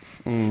Allen.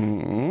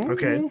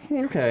 Okay.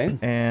 Okay.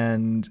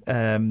 And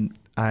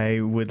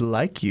I would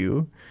like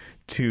you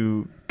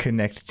to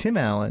connect Tim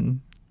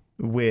Allen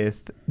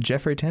with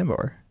Jeffrey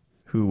Tambor,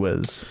 who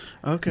was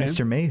Okay.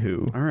 Mr.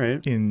 Mayhew All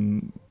right.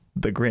 in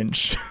The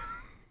Grinch.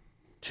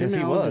 Tim Yes,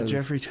 he Allen to was.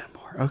 Jeffrey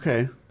Tambor.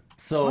 Okay.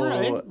 So All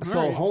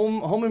right.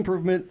 Home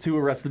Improvement to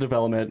Arrested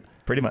Development.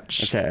 Pretty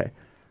much. Okay.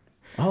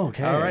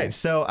 Okay. All right,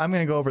 so I'm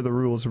going to go over the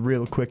rules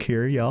real quick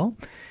here, y'all.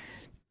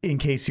 In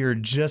case you're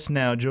just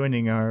now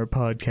joining our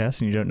podcast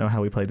and you don't know how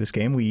we play this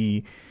game,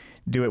 we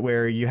do it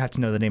where you have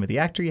to know the name of the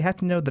actor, you have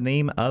to know the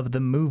name of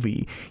the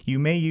movie. You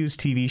may use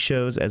TV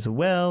shows as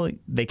well.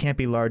 They can't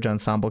be large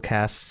ensemble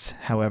casts,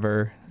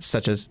 however,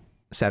 such as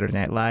Saturday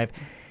Night Live.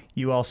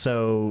 You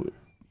also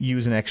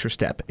use an extra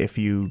step if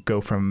you go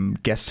from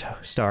guest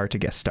star to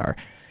guest star.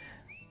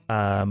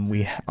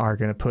 We are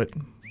going to put...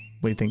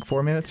 What do you think,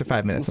 4 minutes or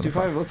 5 minutes? Let's do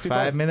five. Let's do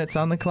 5 minutes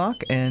on the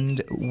clock,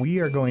 and we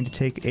are going to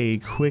take a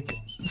quick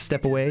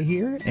step away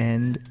here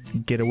and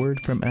get a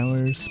word from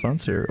our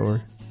sponsor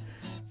or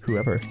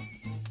whoever.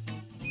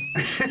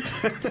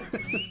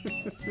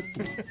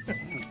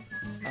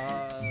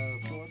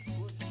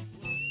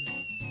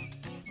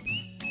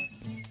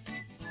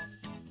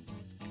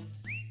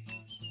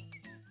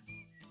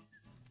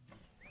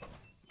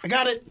 I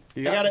got it.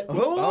 I got it.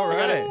 Oh, all right.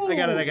 I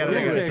got it. At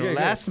the okay.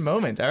 last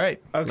moment. All right.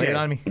 Okay. Lay it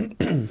on me.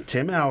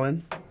 Tim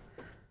Allen,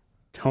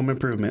 Home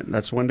Improvement.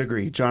 That's 1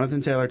 degree.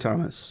 Jonathan Taylor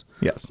Thomas,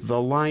 Yes.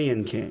 The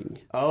Lion King.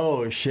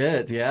 Oh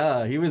shit!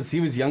 Yeah, he was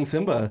young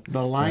Simba.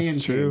 The Lion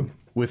That's King true.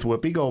 with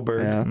Whoopi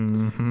Goldberg, Yeah.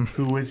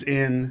 who was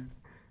in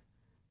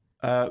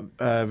a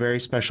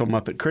very special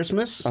Muppet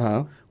Christmas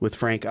with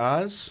Frank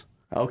Oz.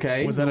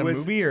 Okay. Was that a was-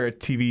 movie or a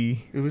TV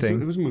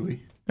thing? It was a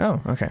movie.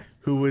 Oh, okay.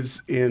 Who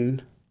was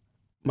in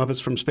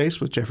Muppets from Space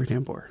with Jeffrey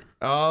Tambor.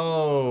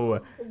 Oh,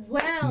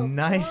 Well,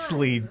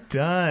 nicely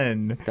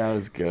done. That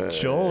was good.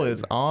 Joel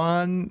is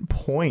on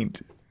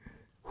point.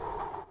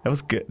 That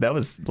was good. That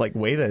was like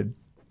way to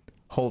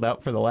hold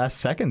out for the last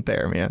second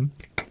there, man.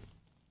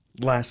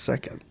 Last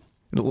second.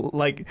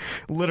 Like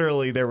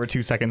literally, there were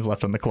 2 seconds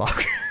left on the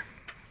clock.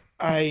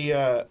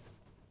 I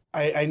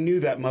knew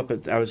that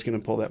Muppet. I was going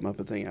to pull that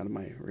Muppet thing out of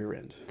my rear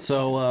end.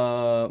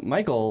 So,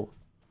 Michael,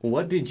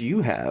 what did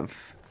you have?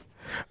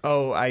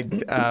 Oh, I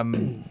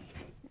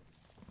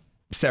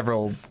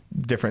several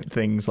different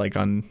things like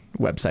on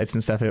websites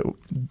and stuff.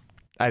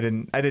 I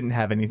didn't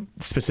have any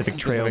specific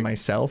trail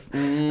myself.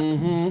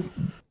 Yeah,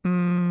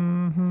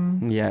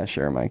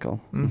 sure,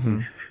 Michael.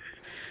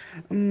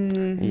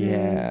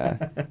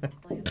 Yeah.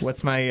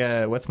 What's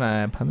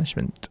my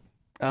punishment?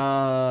 Do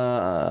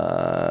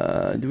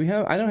we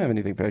have? I don't have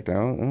anything picked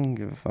out. I don't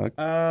give a fuck.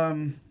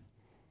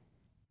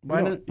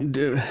 Why don't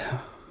do?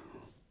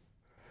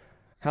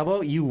 How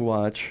about you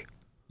watch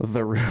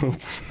The Room?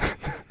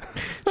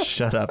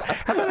 Shut up.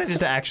 How about I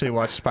just actually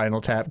watch Spinal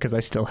Tap because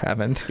I still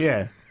haven't.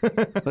 Yeah,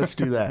 let's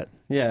do that.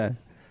 Yeah.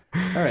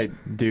 All right,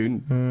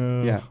 dude.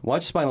 Yeah,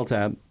 watch Spinal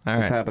Tap. All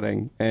It's right.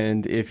 happening.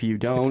 And if you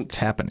don't, It's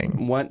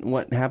happening.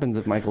 what happens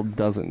if Michael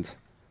doesn't?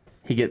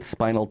 He gets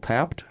spinal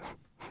tapped?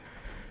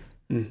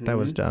 That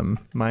was dumb.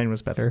 Mine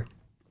was better.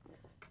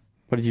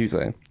 What did you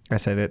say? I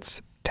said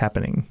it's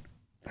tapping.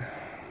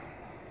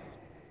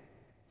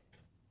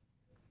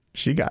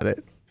 She got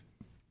it.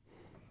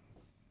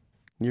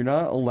 You're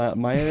not allowed,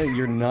 Maya,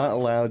 you're not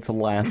allowed to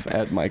laugh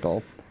at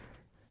Michael.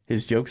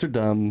 His jokes are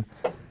dumb,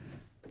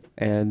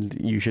 and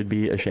you should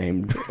be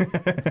ashamed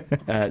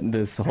at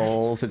this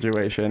whole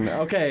situation.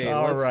 Okay,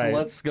 All right.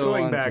 let's go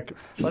Going on back.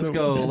 To,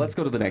 let's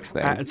go to the next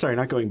thing. Sorry,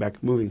 not going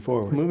back. Moving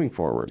forward. Moving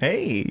forward.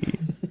 Hey.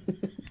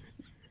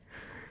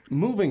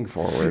 Moving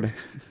forward.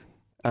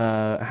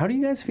 How do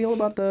you guys feel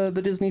about the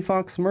Disney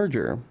Fox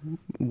merger?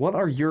 What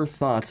are your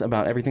thoughts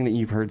about everything that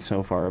you've heard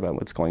so far about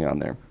what's going on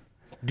there?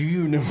 Do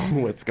you know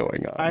what's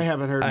going on? I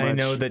haven't heard much. I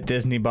know that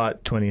Disney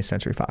bought 20th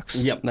Century Fox.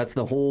 Yep, that's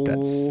the whole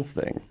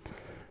thing.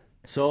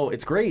 So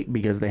it's great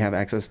because they have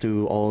access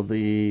to all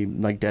the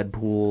like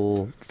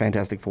Deadpool,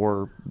 Fantastic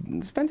Four.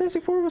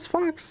 Fantastic Four was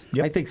Fox?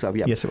 Yep. I think so,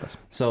 yeah. Yes, it was.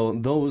 So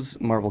those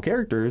Marvel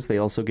characters, they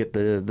also get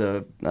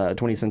the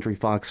 20th Century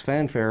Fox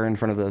fanfare in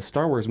front of the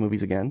Star Wars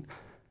movies again.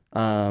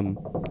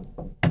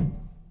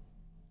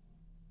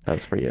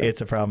 That's for you.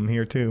 It's a problem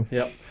here, too.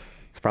 Yep.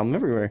 It's a problem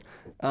everywhere.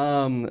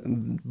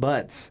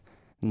 But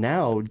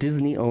now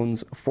Disney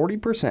owns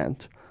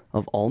 40%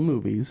 of all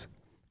movies,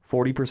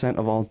 40%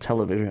 of all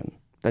television.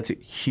 That's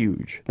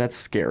huge. That's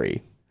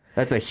scary.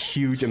 That's a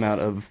huge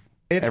amount of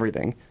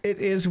everything. It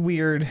is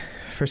weird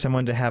for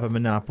someone to have a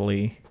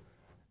monopoly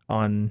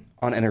on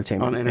On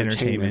entertainment. on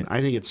entertainment. Entertainment.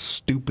 I think it's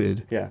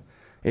stupid. Yeah.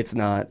 It's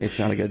not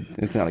a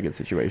good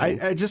situation.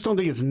 I just don't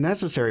think it's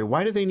necessary.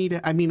 Why do they need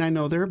to? I mean, I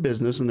know they're a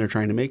business and they're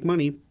trying to make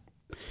money,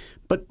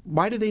 but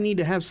why do they need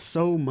to have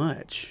so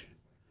much?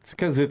 It's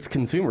because it's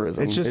consumerism.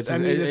 It's just- I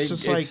mean, it's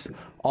just like-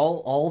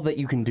 all that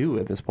you can do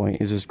at this point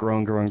is just grow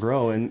and grow and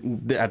grow.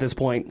 And at this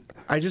point,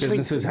 I just think-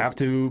 businesses have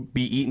to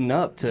be eaten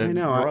up to I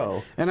know,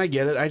 grow. and I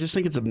get it. I just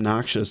think it's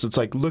obnoxious. It's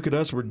like, look at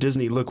us, we're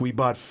Disney. Look, we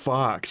bought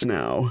Fox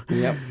now.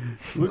 Yep.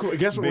 Look,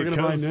 guess what we're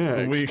gonna buy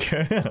next? We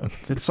can.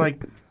 It's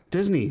like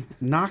Disney,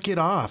 knock it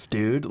off,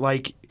 dude.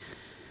 Like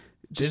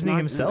just Disney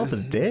himself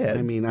is dead.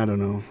 I mean, I don't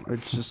know.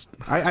 It's just,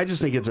 I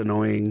just think it's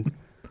annoying.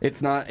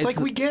 It's not. It's like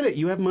we get it.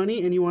 You have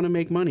money and you want to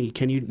make money.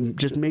 Can you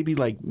just maybe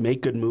like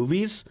make good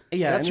movies?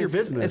 Yeah, that's and your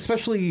it's- business.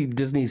 Especially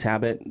Disney's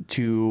habit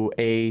to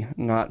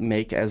not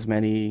make as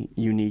many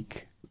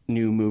unique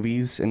new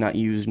movies and not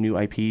use new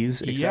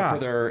IPs Yeah.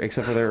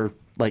 except for their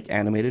like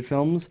animated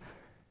films.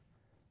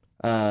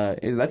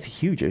 That's a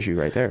huge issue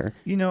right there.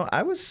 You know,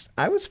 I was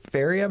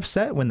very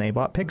upset when they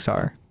bought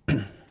Pixar,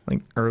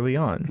 like early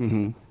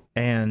on,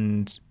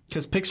 and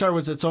Because Pixar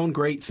was its own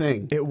great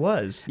thing. it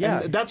was.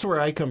 Yeah. And that's where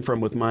I come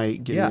from with my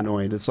getting Yeah.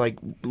 annoyed. It's like,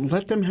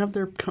 let them have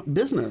their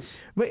business.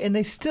 But and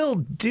they still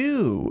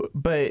do.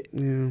 But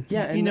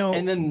Yeah, and, you know,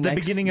 and then the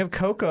next- beginning of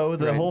Coco,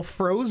 the Right. whole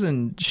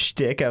Frozen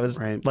shtick, I was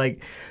Right.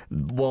 like,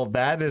 well,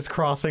 that is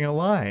crossing a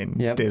line,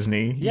 Yep.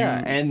 Disney. Yeah,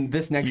 You- and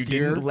this you next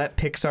year, didn't let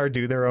Pixar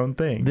do their own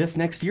thing.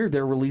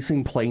 they're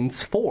releasing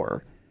Planes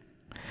 4.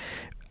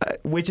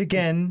 Which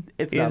again,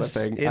 It's not a is,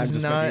 thing. I'm is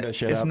just not making that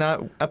shit it's up.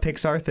 not a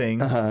Pixar thing.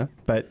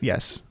 But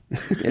yes,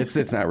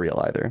 It's not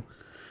real either.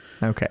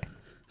 okay.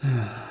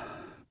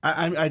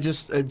 I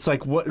just, it's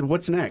like,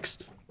 what's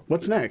next?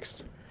 What's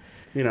next?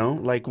 You know,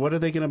 like, what are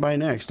they going to buy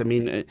next? I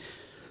mean,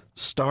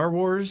 Star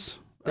Wars?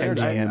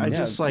 MGM, I yeah.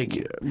 just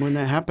like, when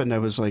that happened, I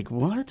was like,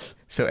 what?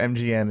 So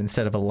MGM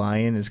instead of a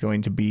lion is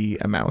going to be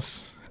a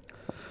mouse.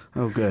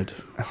 Oh, good.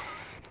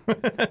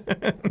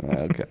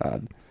 Oh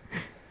God.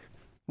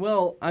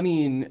 Well, I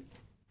mean,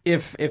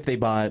 if they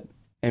bought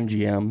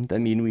MGM, that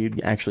mean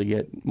we'd actually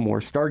get more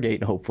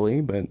Stargate,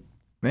 hopefully. But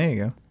There you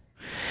go.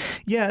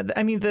 Yeah,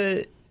 I mean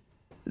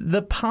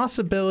the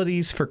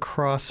possibilities for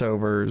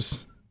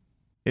crossovers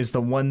is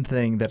the one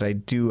thing that I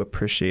do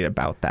appreciate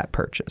about that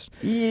purchase.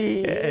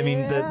 yeah, I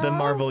mean the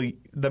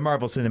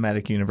Marvel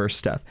Cinematic Universe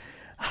stuff.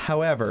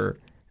 However,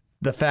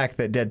 the fact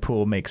that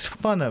Deadpool makes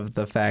fun of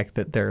the fact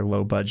that they're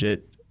low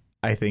budget,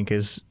 I think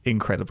is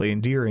incredibly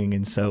endearing,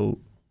 and so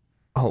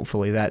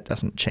hopefully that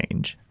doesn't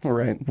change.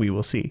 right. We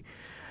will see.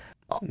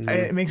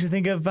 It makes me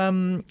think of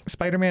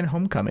Spider-Man: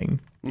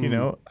 Homecoming. You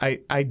know,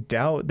 I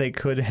doubt they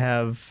could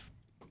have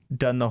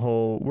done the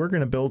whole "we're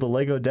going to build a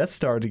Lego Death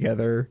Star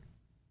together"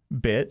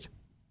 bit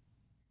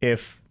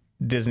if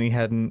Disney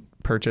hadn't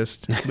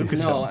purchased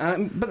Lucasfilm.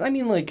 No, but I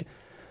mean, like,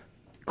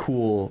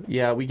 cool.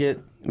 Yeah, we get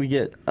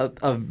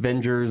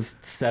Avengers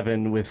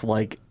 7 with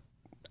like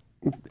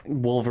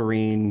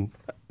Wolverine,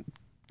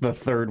 the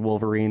third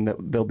Wolverine that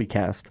they'll be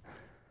cast.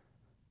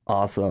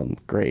 Awesome,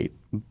 great.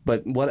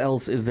 But what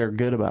else is there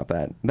good about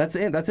that? That's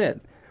it.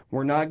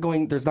 There's not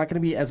going to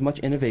be as much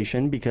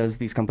innovation because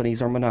these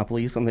companies are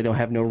monopolies and they don't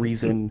have no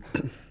reason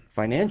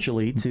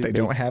financially to. They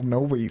don't have no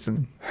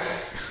reason.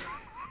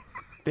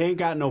 They ain't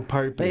got no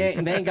purpose.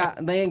 They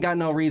ain't got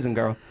no reason,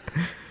 girl.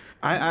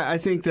 I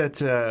think that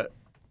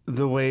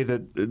the way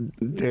that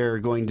they're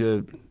going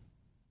to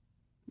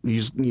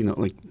use, you know,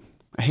 like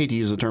I hate to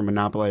use the term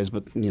monopolize,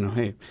 but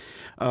hey,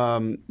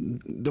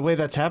 the way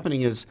that's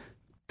happening is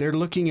they're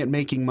looking at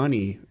making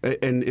money,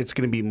 and it's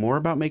going to be more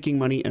about making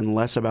money and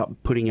less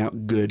about putting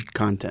out good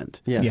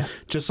content. Yeah.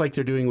 Just like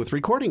they're doing with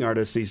recording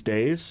artists these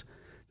days.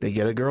 They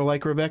get a girl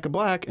like Rebecca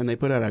Black and they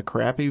put out a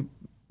crappy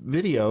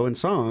video and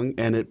song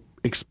and it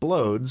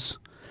explodes.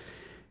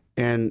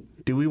 And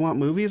do we want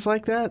movies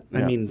like that?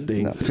 I mean,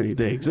 they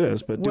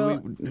exist, but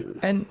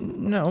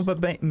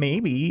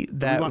maybe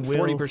that we want will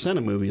 40%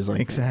 of movies like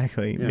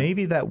exactly. Yeah.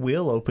 Maybe that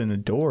will open the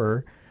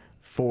door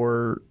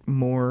for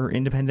more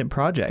independent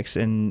projects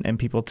and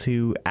people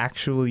to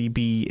actually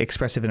be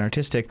expressive and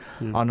artistic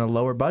on a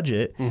lower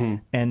budget,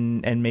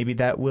 and maybe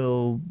that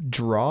will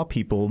draw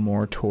people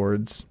more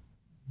towards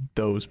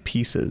those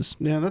pieces.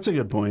 Yeah, that's a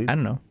good point. I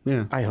don't know.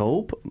 Yeah, I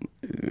hope.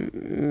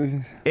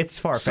 It's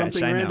far-fetched.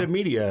 Something I know. Random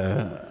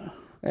Media.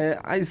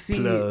 I see.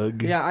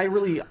 Plug. Yeah,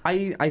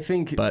 I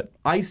think. But-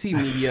 I see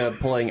media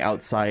pulling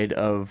outside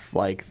of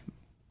like,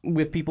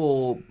 with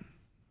people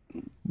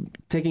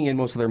taking in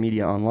most of their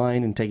media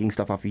online and taking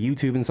stuff off of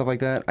YouTube and stuff like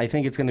that. I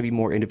think it's going to be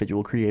more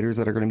individual creators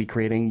that are going to be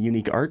creating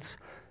unique arts.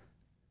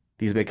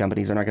 These big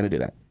companies are not going to do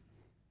that.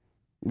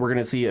 We're going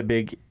to see a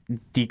big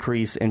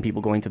decrease in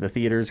people going to the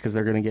theaters because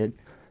they're going to get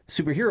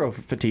superhero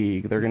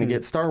fatigue. They're going to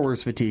get Star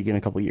Wars fatigue in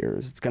a couple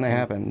years. It's going to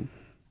happen.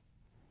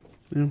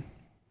 Yeah.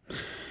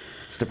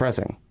 It's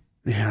depressing.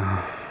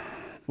 Yeah.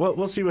 Well,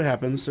 we'll see what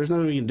happens. There's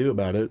nothing we can do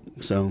about it.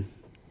 So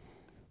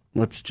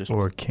let's just.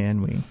 Or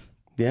can we?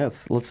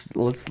 Yes, let's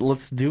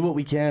do what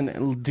we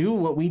can. Do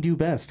what we do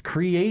best.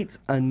 Create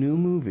a new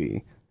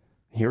movie.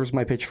 Here's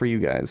my pitch for you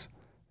guys.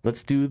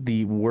 Let's do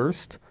the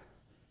worst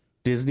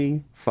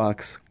Disney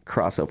Fox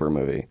crossover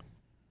movie.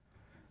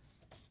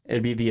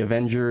 It'd be the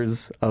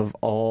Avengers of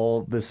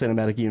all the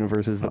cinematic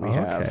universes that we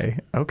have.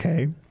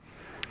 Okay.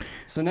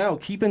 So now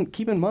keep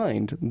in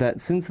mind that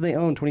since they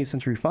own 20th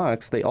Century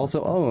Fox, they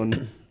also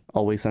own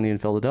Always Sunny in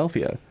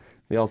Philadelphia.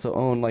 They also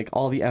own like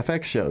all the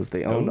FX shows.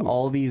 They own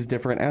all these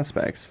different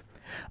aspects.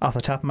 Off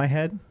the top of my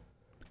head,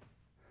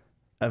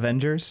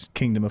 Avengers,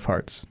 Kingdom of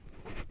Hearts.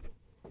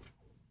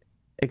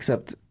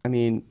 Except, I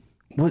mean,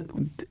 what?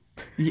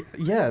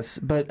 Yes,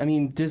 but I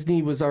mean,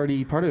 Disney was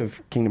already part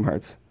of Kingdom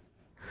Hearts.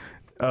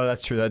 Oh,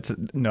 that's true.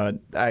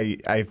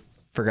 I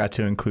forgot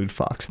to include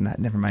Fox in that.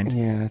 Never mind.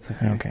 Yeah, that's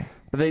okay. Okay.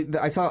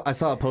 But I saw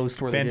a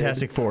post where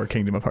Fantastic Four,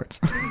 Kingdom of Hearts.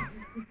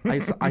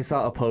 I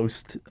saw a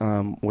post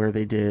where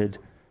they did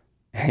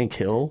Hank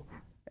Hill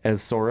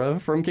as Sora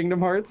from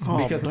Kingdom Hearts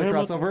because of the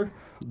crossover.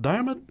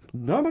 Damn it,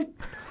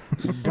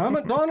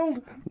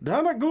 Donald!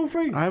 Damn it,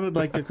 Goofy! I would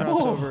like to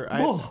cross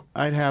over.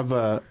 I'd have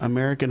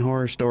American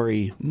Horror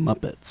Story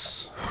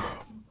Muppets.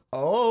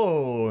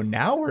 Oh,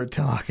 now we're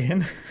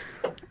talking.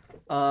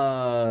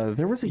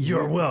 There was a.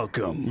 You're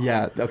welcome.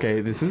 Yeah.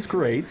 Okay. This is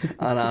great,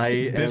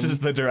 and This is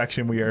the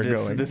direction we are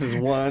going. This is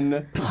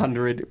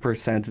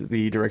 100%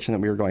 the direction that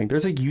we are going.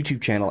 There's a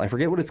YouTube channel. I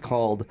forget what it's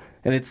called,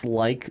 and it's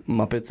like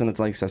Muppets, and it's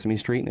like Sesame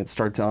Street, and it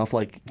starts off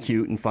like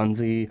cute and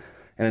funsy,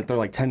 and they're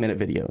like 10-minute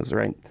videos,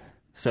 right?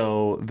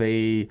 So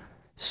they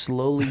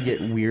slowly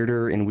get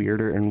weirder and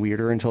weirder and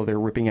weirder until they're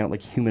ripping out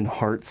like human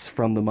hearts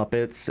from the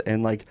Muppets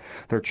and like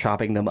they're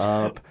chopping them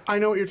up. I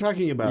know what you're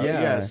talking about.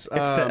 Yeah. Yes, It's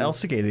the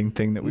Elsigating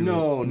thing that we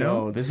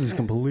No, this is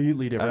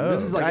completely different.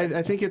 This is like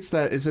I think it's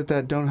that. Is it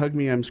that "Don't Hug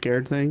Me, I'm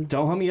Scared" thing?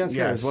 Don't Hug Me, I'm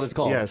Scared Yes. is what it's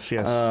called. Yes.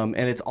 And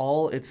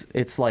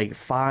it's like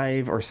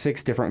 5 or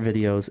 6 different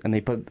videos, and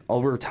they put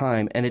over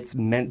time, and it's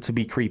meant to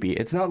be creepy.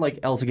 It's not like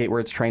Elsagate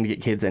where it's trying to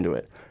get kids into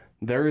it.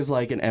 There is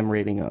like an M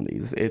rating on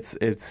these.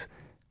 It's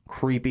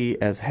creepy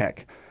as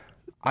heck.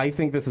 I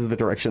think this is the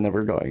direction that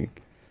we're going.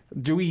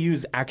 Do we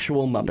use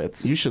actual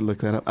Muppets? You should look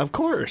that up. Of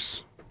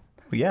course.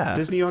 Yeah.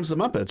 Disney owns the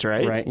Muppets,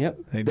 right? Right. Yep.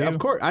 They do. Of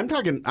course. I'm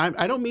talking.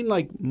 I don't mean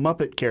like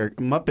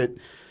Muppet,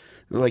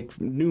 like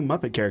new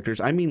Muppet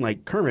characters. I mean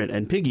like Kermit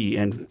and Piggy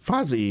and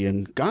Fozzie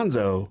and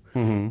Gonzo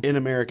in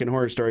American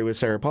Horror Story with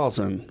Sarah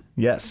Paulson.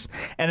 Yes.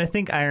 And I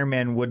think Iron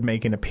Man would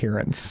make an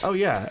appearance. Oh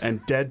yeah,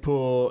 and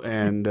Deadpool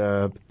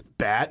and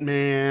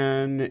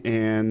Batman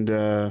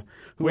and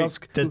who else?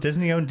 Does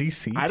Disney own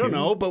DC? I don't too?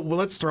 know, but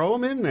let's throw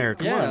them in there.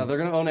 Come Yeah, on. they're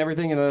gonna own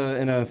everything in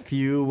a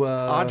few.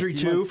 Audrey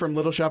few too months. from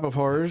Little Shop of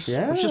Horrors.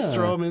 Yeah. Let's just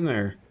throw them in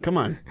there. Come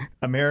on.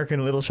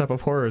 American Little Shop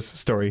of Horrors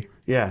story.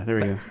 Yeah, there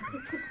we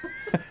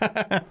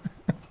go.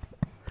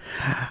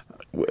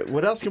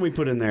 What else can we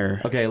put in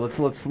there? Okay, let's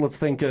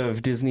think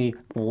of Disney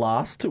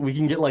Lost. We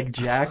can get like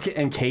Jack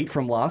and Kate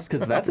from Lost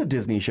because that's a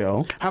Disney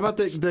show. How about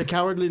the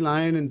Cowardly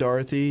Lion and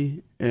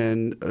Dorothy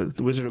and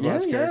Wizard of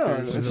Oz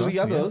characters? So we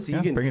got those. Yeah,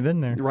 You can bring it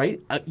in there.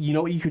 right? You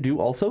know what you could do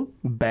also?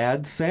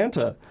 Bad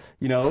Santa.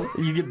 You know,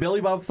 you get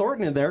Billy Bob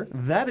Thornton in there.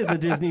 That is a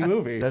Disney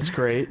movie. That's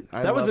great.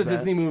 That was a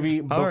Disney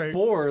movie All right.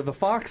 before the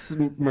Fox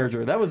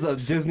merger. That was a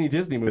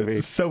Disney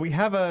movie. So we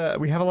have a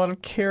lot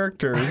of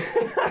characters.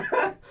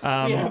 We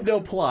have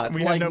no plots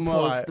we have like no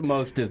plot.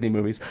 most Disney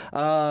movies.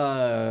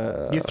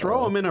 You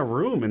throw them in a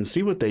room and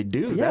see what they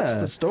do. Yeah. That's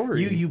the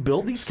story. You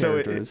build these So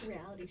characters.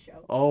 Reality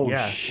show. Oh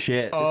Yeah.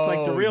 shit! It's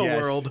like the real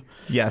yes. world.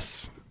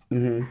 Yes.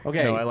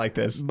 Okay, No, I like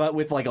this. but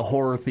with like a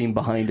horror theme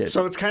behind it.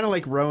 So it's kind of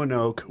like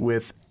Roanoke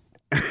with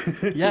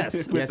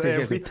Yes, with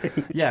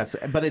everything. yes,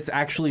 but it's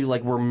actually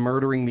like we're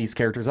murdering these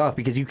characters off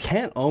because you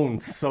can't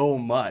own so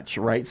much,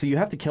 right? So you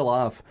have to kill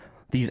off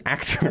these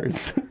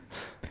actors.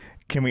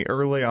 Can we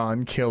early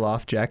on kill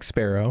off Jack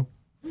Sparrow?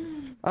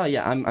 Oh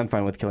yeah, I'm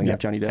fine with killing off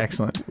Johnny Depp.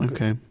 Excellent.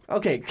 Okay,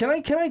 Okay, can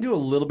I do a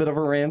little bit of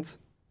a rant?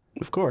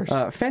 of course.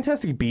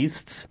 Fantastic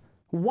Beasts.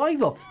 Why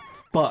the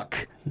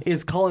fuck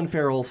is Colin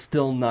Farrell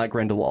still not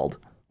Grindelwald?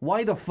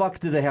 Why the fuck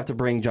do they have to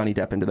bring Johnny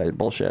Depp into that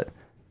bullshit?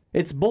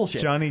 It's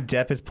bullshit. Johnny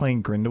Depp is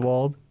playing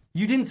Grindelwald.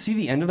 You didn't see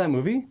the end of that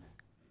movie?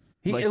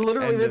 Like,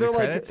 Literally, end of the they're like,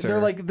 credits, they're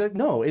or- like,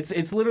 no, it's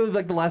literally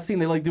like the last scene.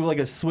 They like do like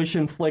a swish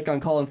and flick on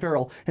Colin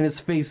Farrell, and his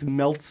face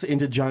melts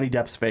into Johnny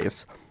Depp's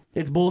face.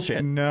 It's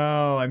bullshit.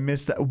 No, I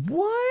missed that.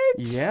 What?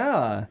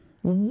 Yeah,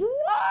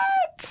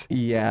 What?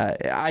 yeah.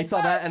 I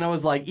saw that, and I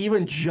was like,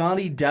 even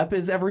Johnny Depp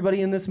is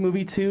everybody in this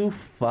movie too.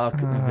 Fuck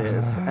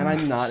this, and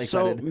I'm not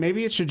so excited.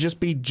 maybe it should just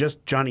be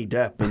just Johnny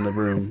Depp in the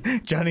room.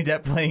 Johnny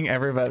Depp playing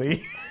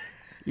everybody.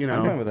 You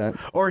know, I'm fine with that.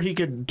 or he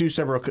could do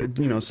several.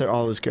 You know,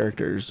 all his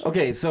characters.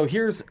 Okay, so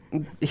here's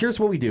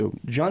what we do.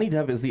 Johnny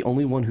Depp is the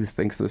only one who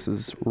thinks this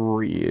is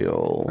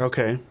real.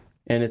 Okay.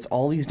 And it's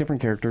all these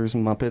different characters,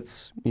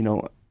 Muppets, you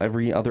know,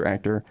 every other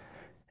actor.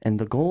 And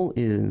the goal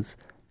is,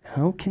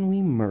 how can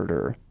we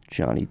murder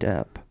Johnny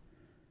Depp?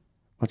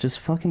 Let's just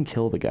fucking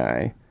kill the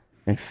guy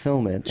and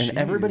film it, and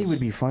everybody Jeez. would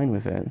be fine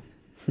with it.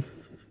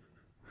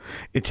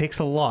 It takes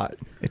a lot.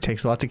 It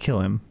takes a lot to kill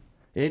him.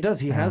 It does.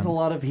 He has a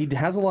lot of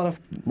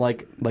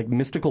like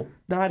mystical.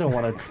 I don't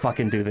want to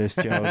fucking do this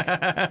joke.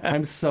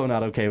 I'm so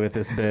not okay with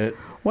this bit.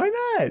 Why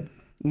not?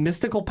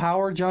 Mystical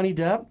power, Johnny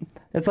Depp.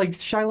 It's like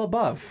Shia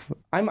LaBeouf.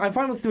 I'm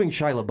fine with doing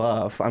Shia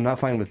LaBeouf. I'm not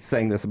fine with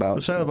saying this about.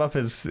 Shia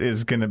LaBeouf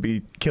is going to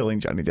be killing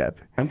Johnny Depp.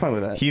 I'm fine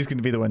with that. He's going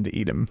to be the one to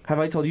eat him. Have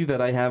I told you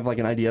that I have like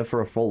an idea for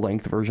a full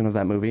length version of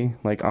that movie,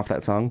 like off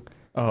that song?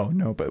 Oh,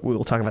 no, but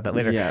we'll talk about that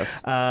later. Yes.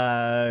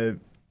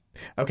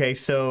 Okay,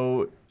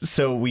 so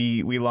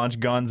we launch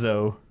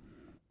Gonzo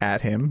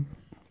at him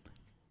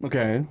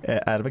Okay.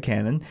 out of a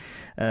cannon.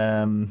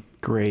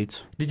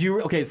 Great. Did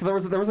you? Okay, so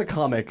there was a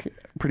comic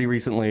pretty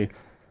recently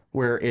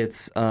where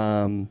it's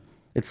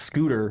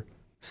Scooter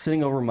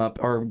sitting over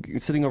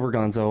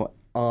Gonzo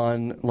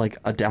on like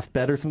a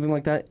deathbed or something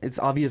like that. It's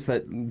obvious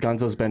that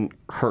Gonzo's been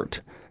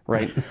hurt,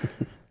 right?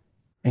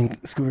 And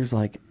Scooter's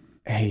like,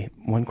 "Hey,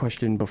 one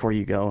question before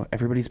you go.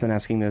 Everybody's been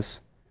asking this.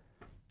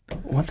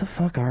 What the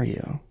fuck are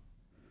you?"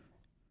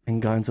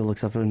 And Gonzo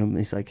looks up at him and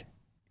he's like,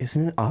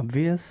 "Isn't it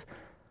obvious?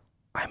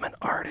 I'm an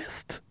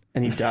artist."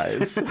 And he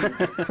dies.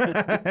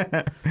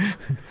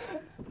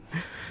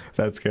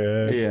 That's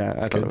good. Yeah,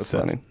 I thought Good it was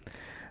stuff.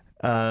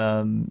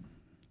 funny.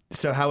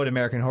 So how would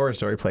American Horror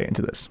Story play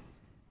into this?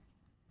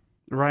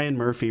 Ryan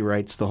Murphy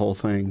writes the whole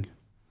thing,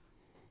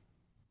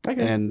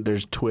 Okay. and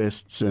there's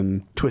twists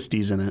and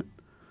twisties in it.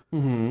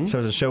 Mm-hmm. So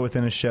it's a show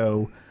within a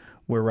show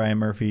where Ryan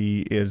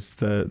Murphy is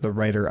the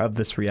writer of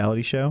this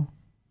reality show.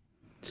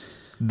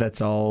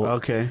 That's all.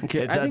 Okay.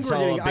 Okay, That's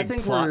all a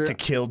big plot to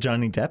kill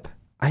Johnny Depp.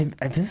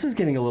 This is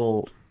getting a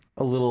little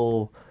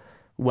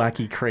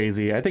wacky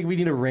crazy. I think we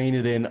need to rein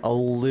it in a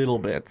little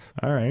bit.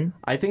 All right.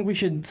 I think we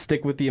should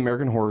stick with the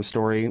American Horror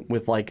Story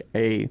with like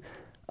a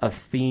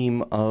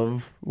theme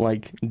of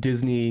like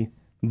Disney,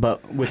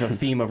 but with a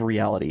theme of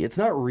reality. It's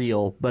not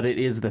real, but it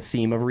is the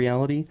theme of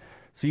reality.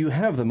 So you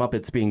have the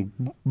Muppets being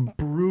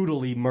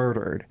brutally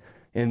murdered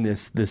in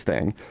this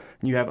thing.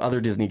 You have other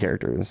Disney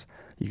characters.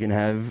 You can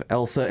have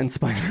Elsa and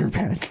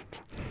Spider-Man.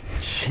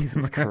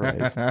 Jesus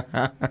Christ.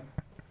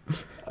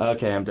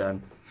 Okay, I'm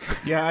done.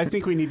 Yeah, I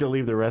think we need to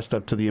leave the rest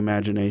up to the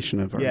imagination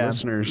of our Yeah.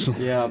 listeners.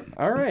 Yeah.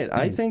 All right.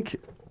 I think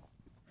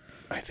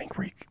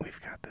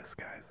we've got this,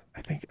 guys.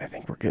 I think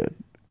we're good.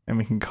 And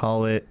we can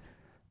call it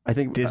I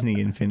think Disney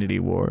Infinity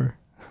War.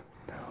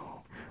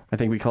 I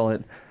think we call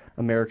it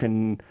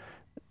American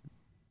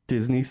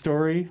Disney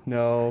Story.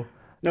 No.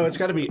 No, it's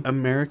got to be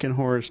American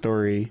Horror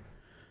Story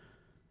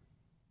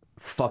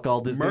Fuck all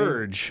Disney.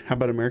 Merge. How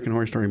about American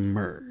Horror Story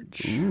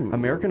Merge?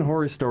 American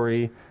Horror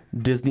Story.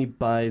 Disney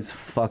buys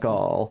fuck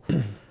all.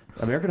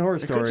 American Horror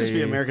It Story. could just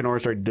be American Horror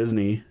Story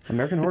Disney.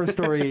 American Horror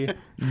Story.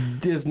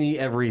 Disney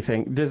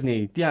everything.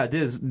 Disney. Yeah.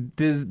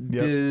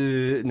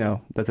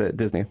 No, that's it.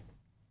 Disney.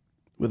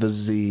 With a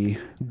Z.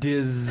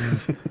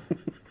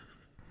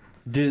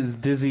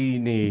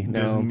 Disney. No.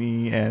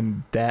 Disney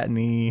and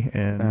Datney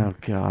and. Oh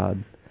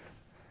God.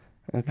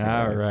 Okay.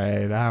 All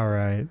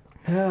right.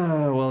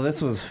 Ah, well,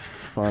 this was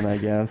fun, I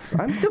guess.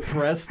 I'm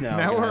depressed now.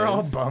 Now we're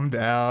all guys. bummed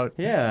out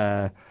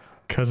Yeah.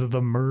 because of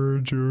the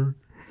merger.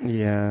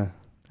 Yeah.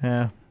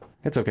 Yeah.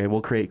 It's okay.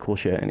 We'll create cool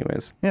shit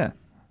anyways. Yeah.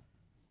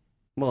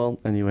 Well,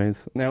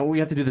 anyways. Now we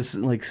have to do this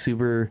like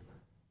super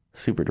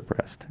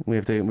depressed. We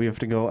have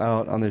to go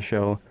out on this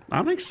show.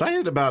 I'm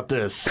excited about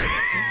this.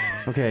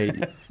 Okay.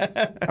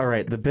 All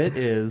right. The bit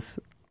is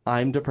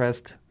I'm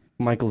depressed.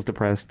 Michael's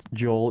depressed.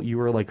 Joel, you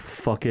are like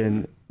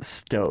fucking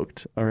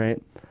stoked. All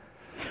right.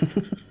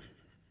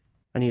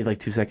 I need like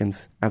 2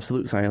 seconds.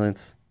 Absolute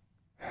silence.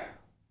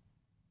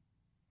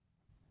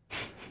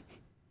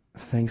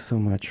 thanks so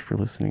much for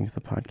listening to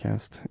the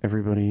podcast,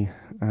 everybody.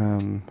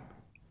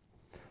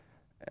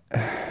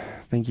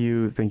 Thank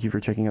you for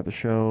checking out the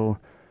show.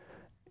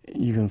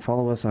 You can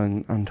follow us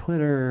on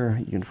Twitter.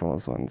 You can follow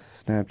us on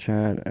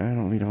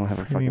Snapchat. We don't have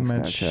a Pretty fucking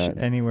much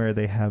Snapchat. anywhere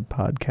they have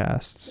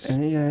podcasts.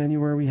 And yeah,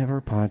 anywhere we have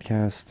our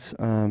podcasts.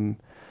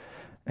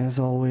 As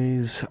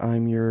always,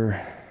 I'm your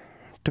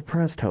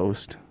depressed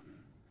host,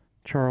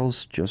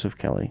 Charles Joseph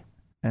Kelly.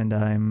 And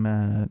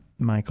I'm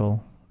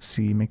Michael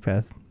C.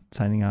 Macbeth,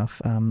 signing off.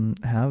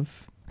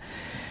 Have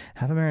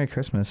a Merry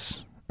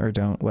Christmas, or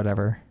don't,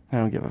 whatever. I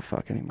don't give a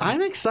fuck anymore.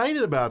 I'm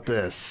excited about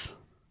this.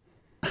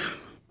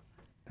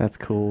 That's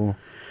cool.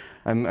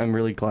 I'm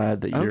really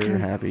glad that you're Okay.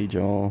 happy,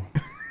 Joel.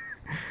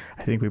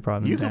 I think we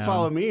brought him You down. can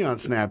follow me on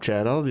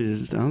Snapchat.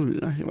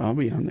 I'll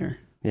be on there.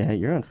 Yeah,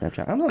 you're on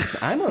Snapchat. I'm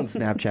on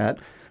Snapchat.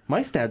 My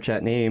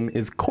Snapchat name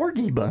is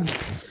Corgi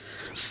Buns.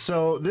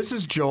 So this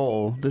is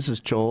Joel. This is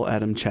Joel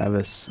Adam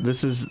Chavez.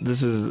 This is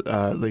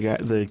the guy,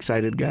 the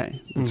excited guy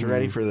that's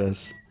ready for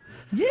this.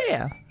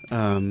 Yeah.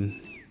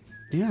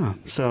 Yeah.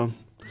 So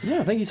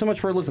Yeah, thank you so much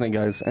for listening,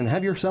 guys, and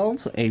have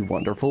yourselves a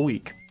wonderful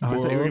week. I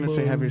thought you were gonna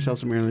say have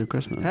yourselves a Merry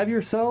Christmas. Have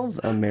yourselves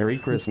a Merry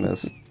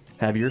Christmas.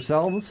 Have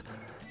yourselves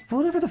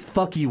whatever the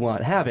fuck you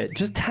want. Have it.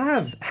 Just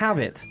have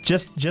it.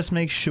 Just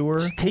make sure.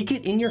 Just take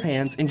it in your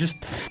hands and just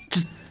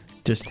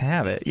Just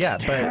have it. Yeah,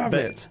 have but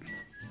it.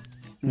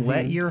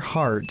 let your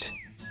heart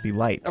be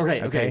light.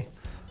 Okay.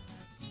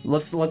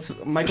 Let's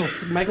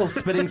Michael's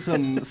spitting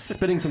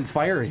some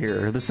fire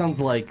here. This sounds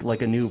like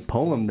a new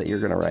poem that you're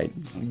gonna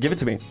write. Give it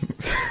to me.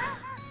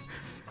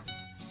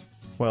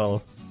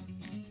 Well,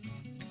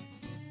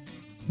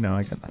 no,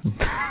 I got nothing.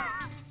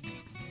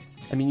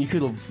 I mean, you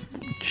could have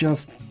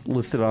just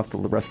listed off the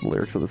rest of the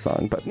lyrics of the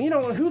song, but you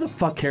know, who the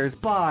fuck cares?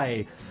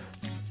 Bye.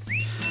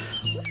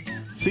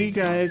 See you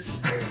guys.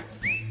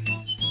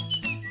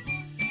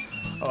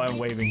 Oh, I'm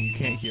waving. You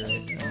can't hear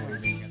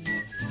it.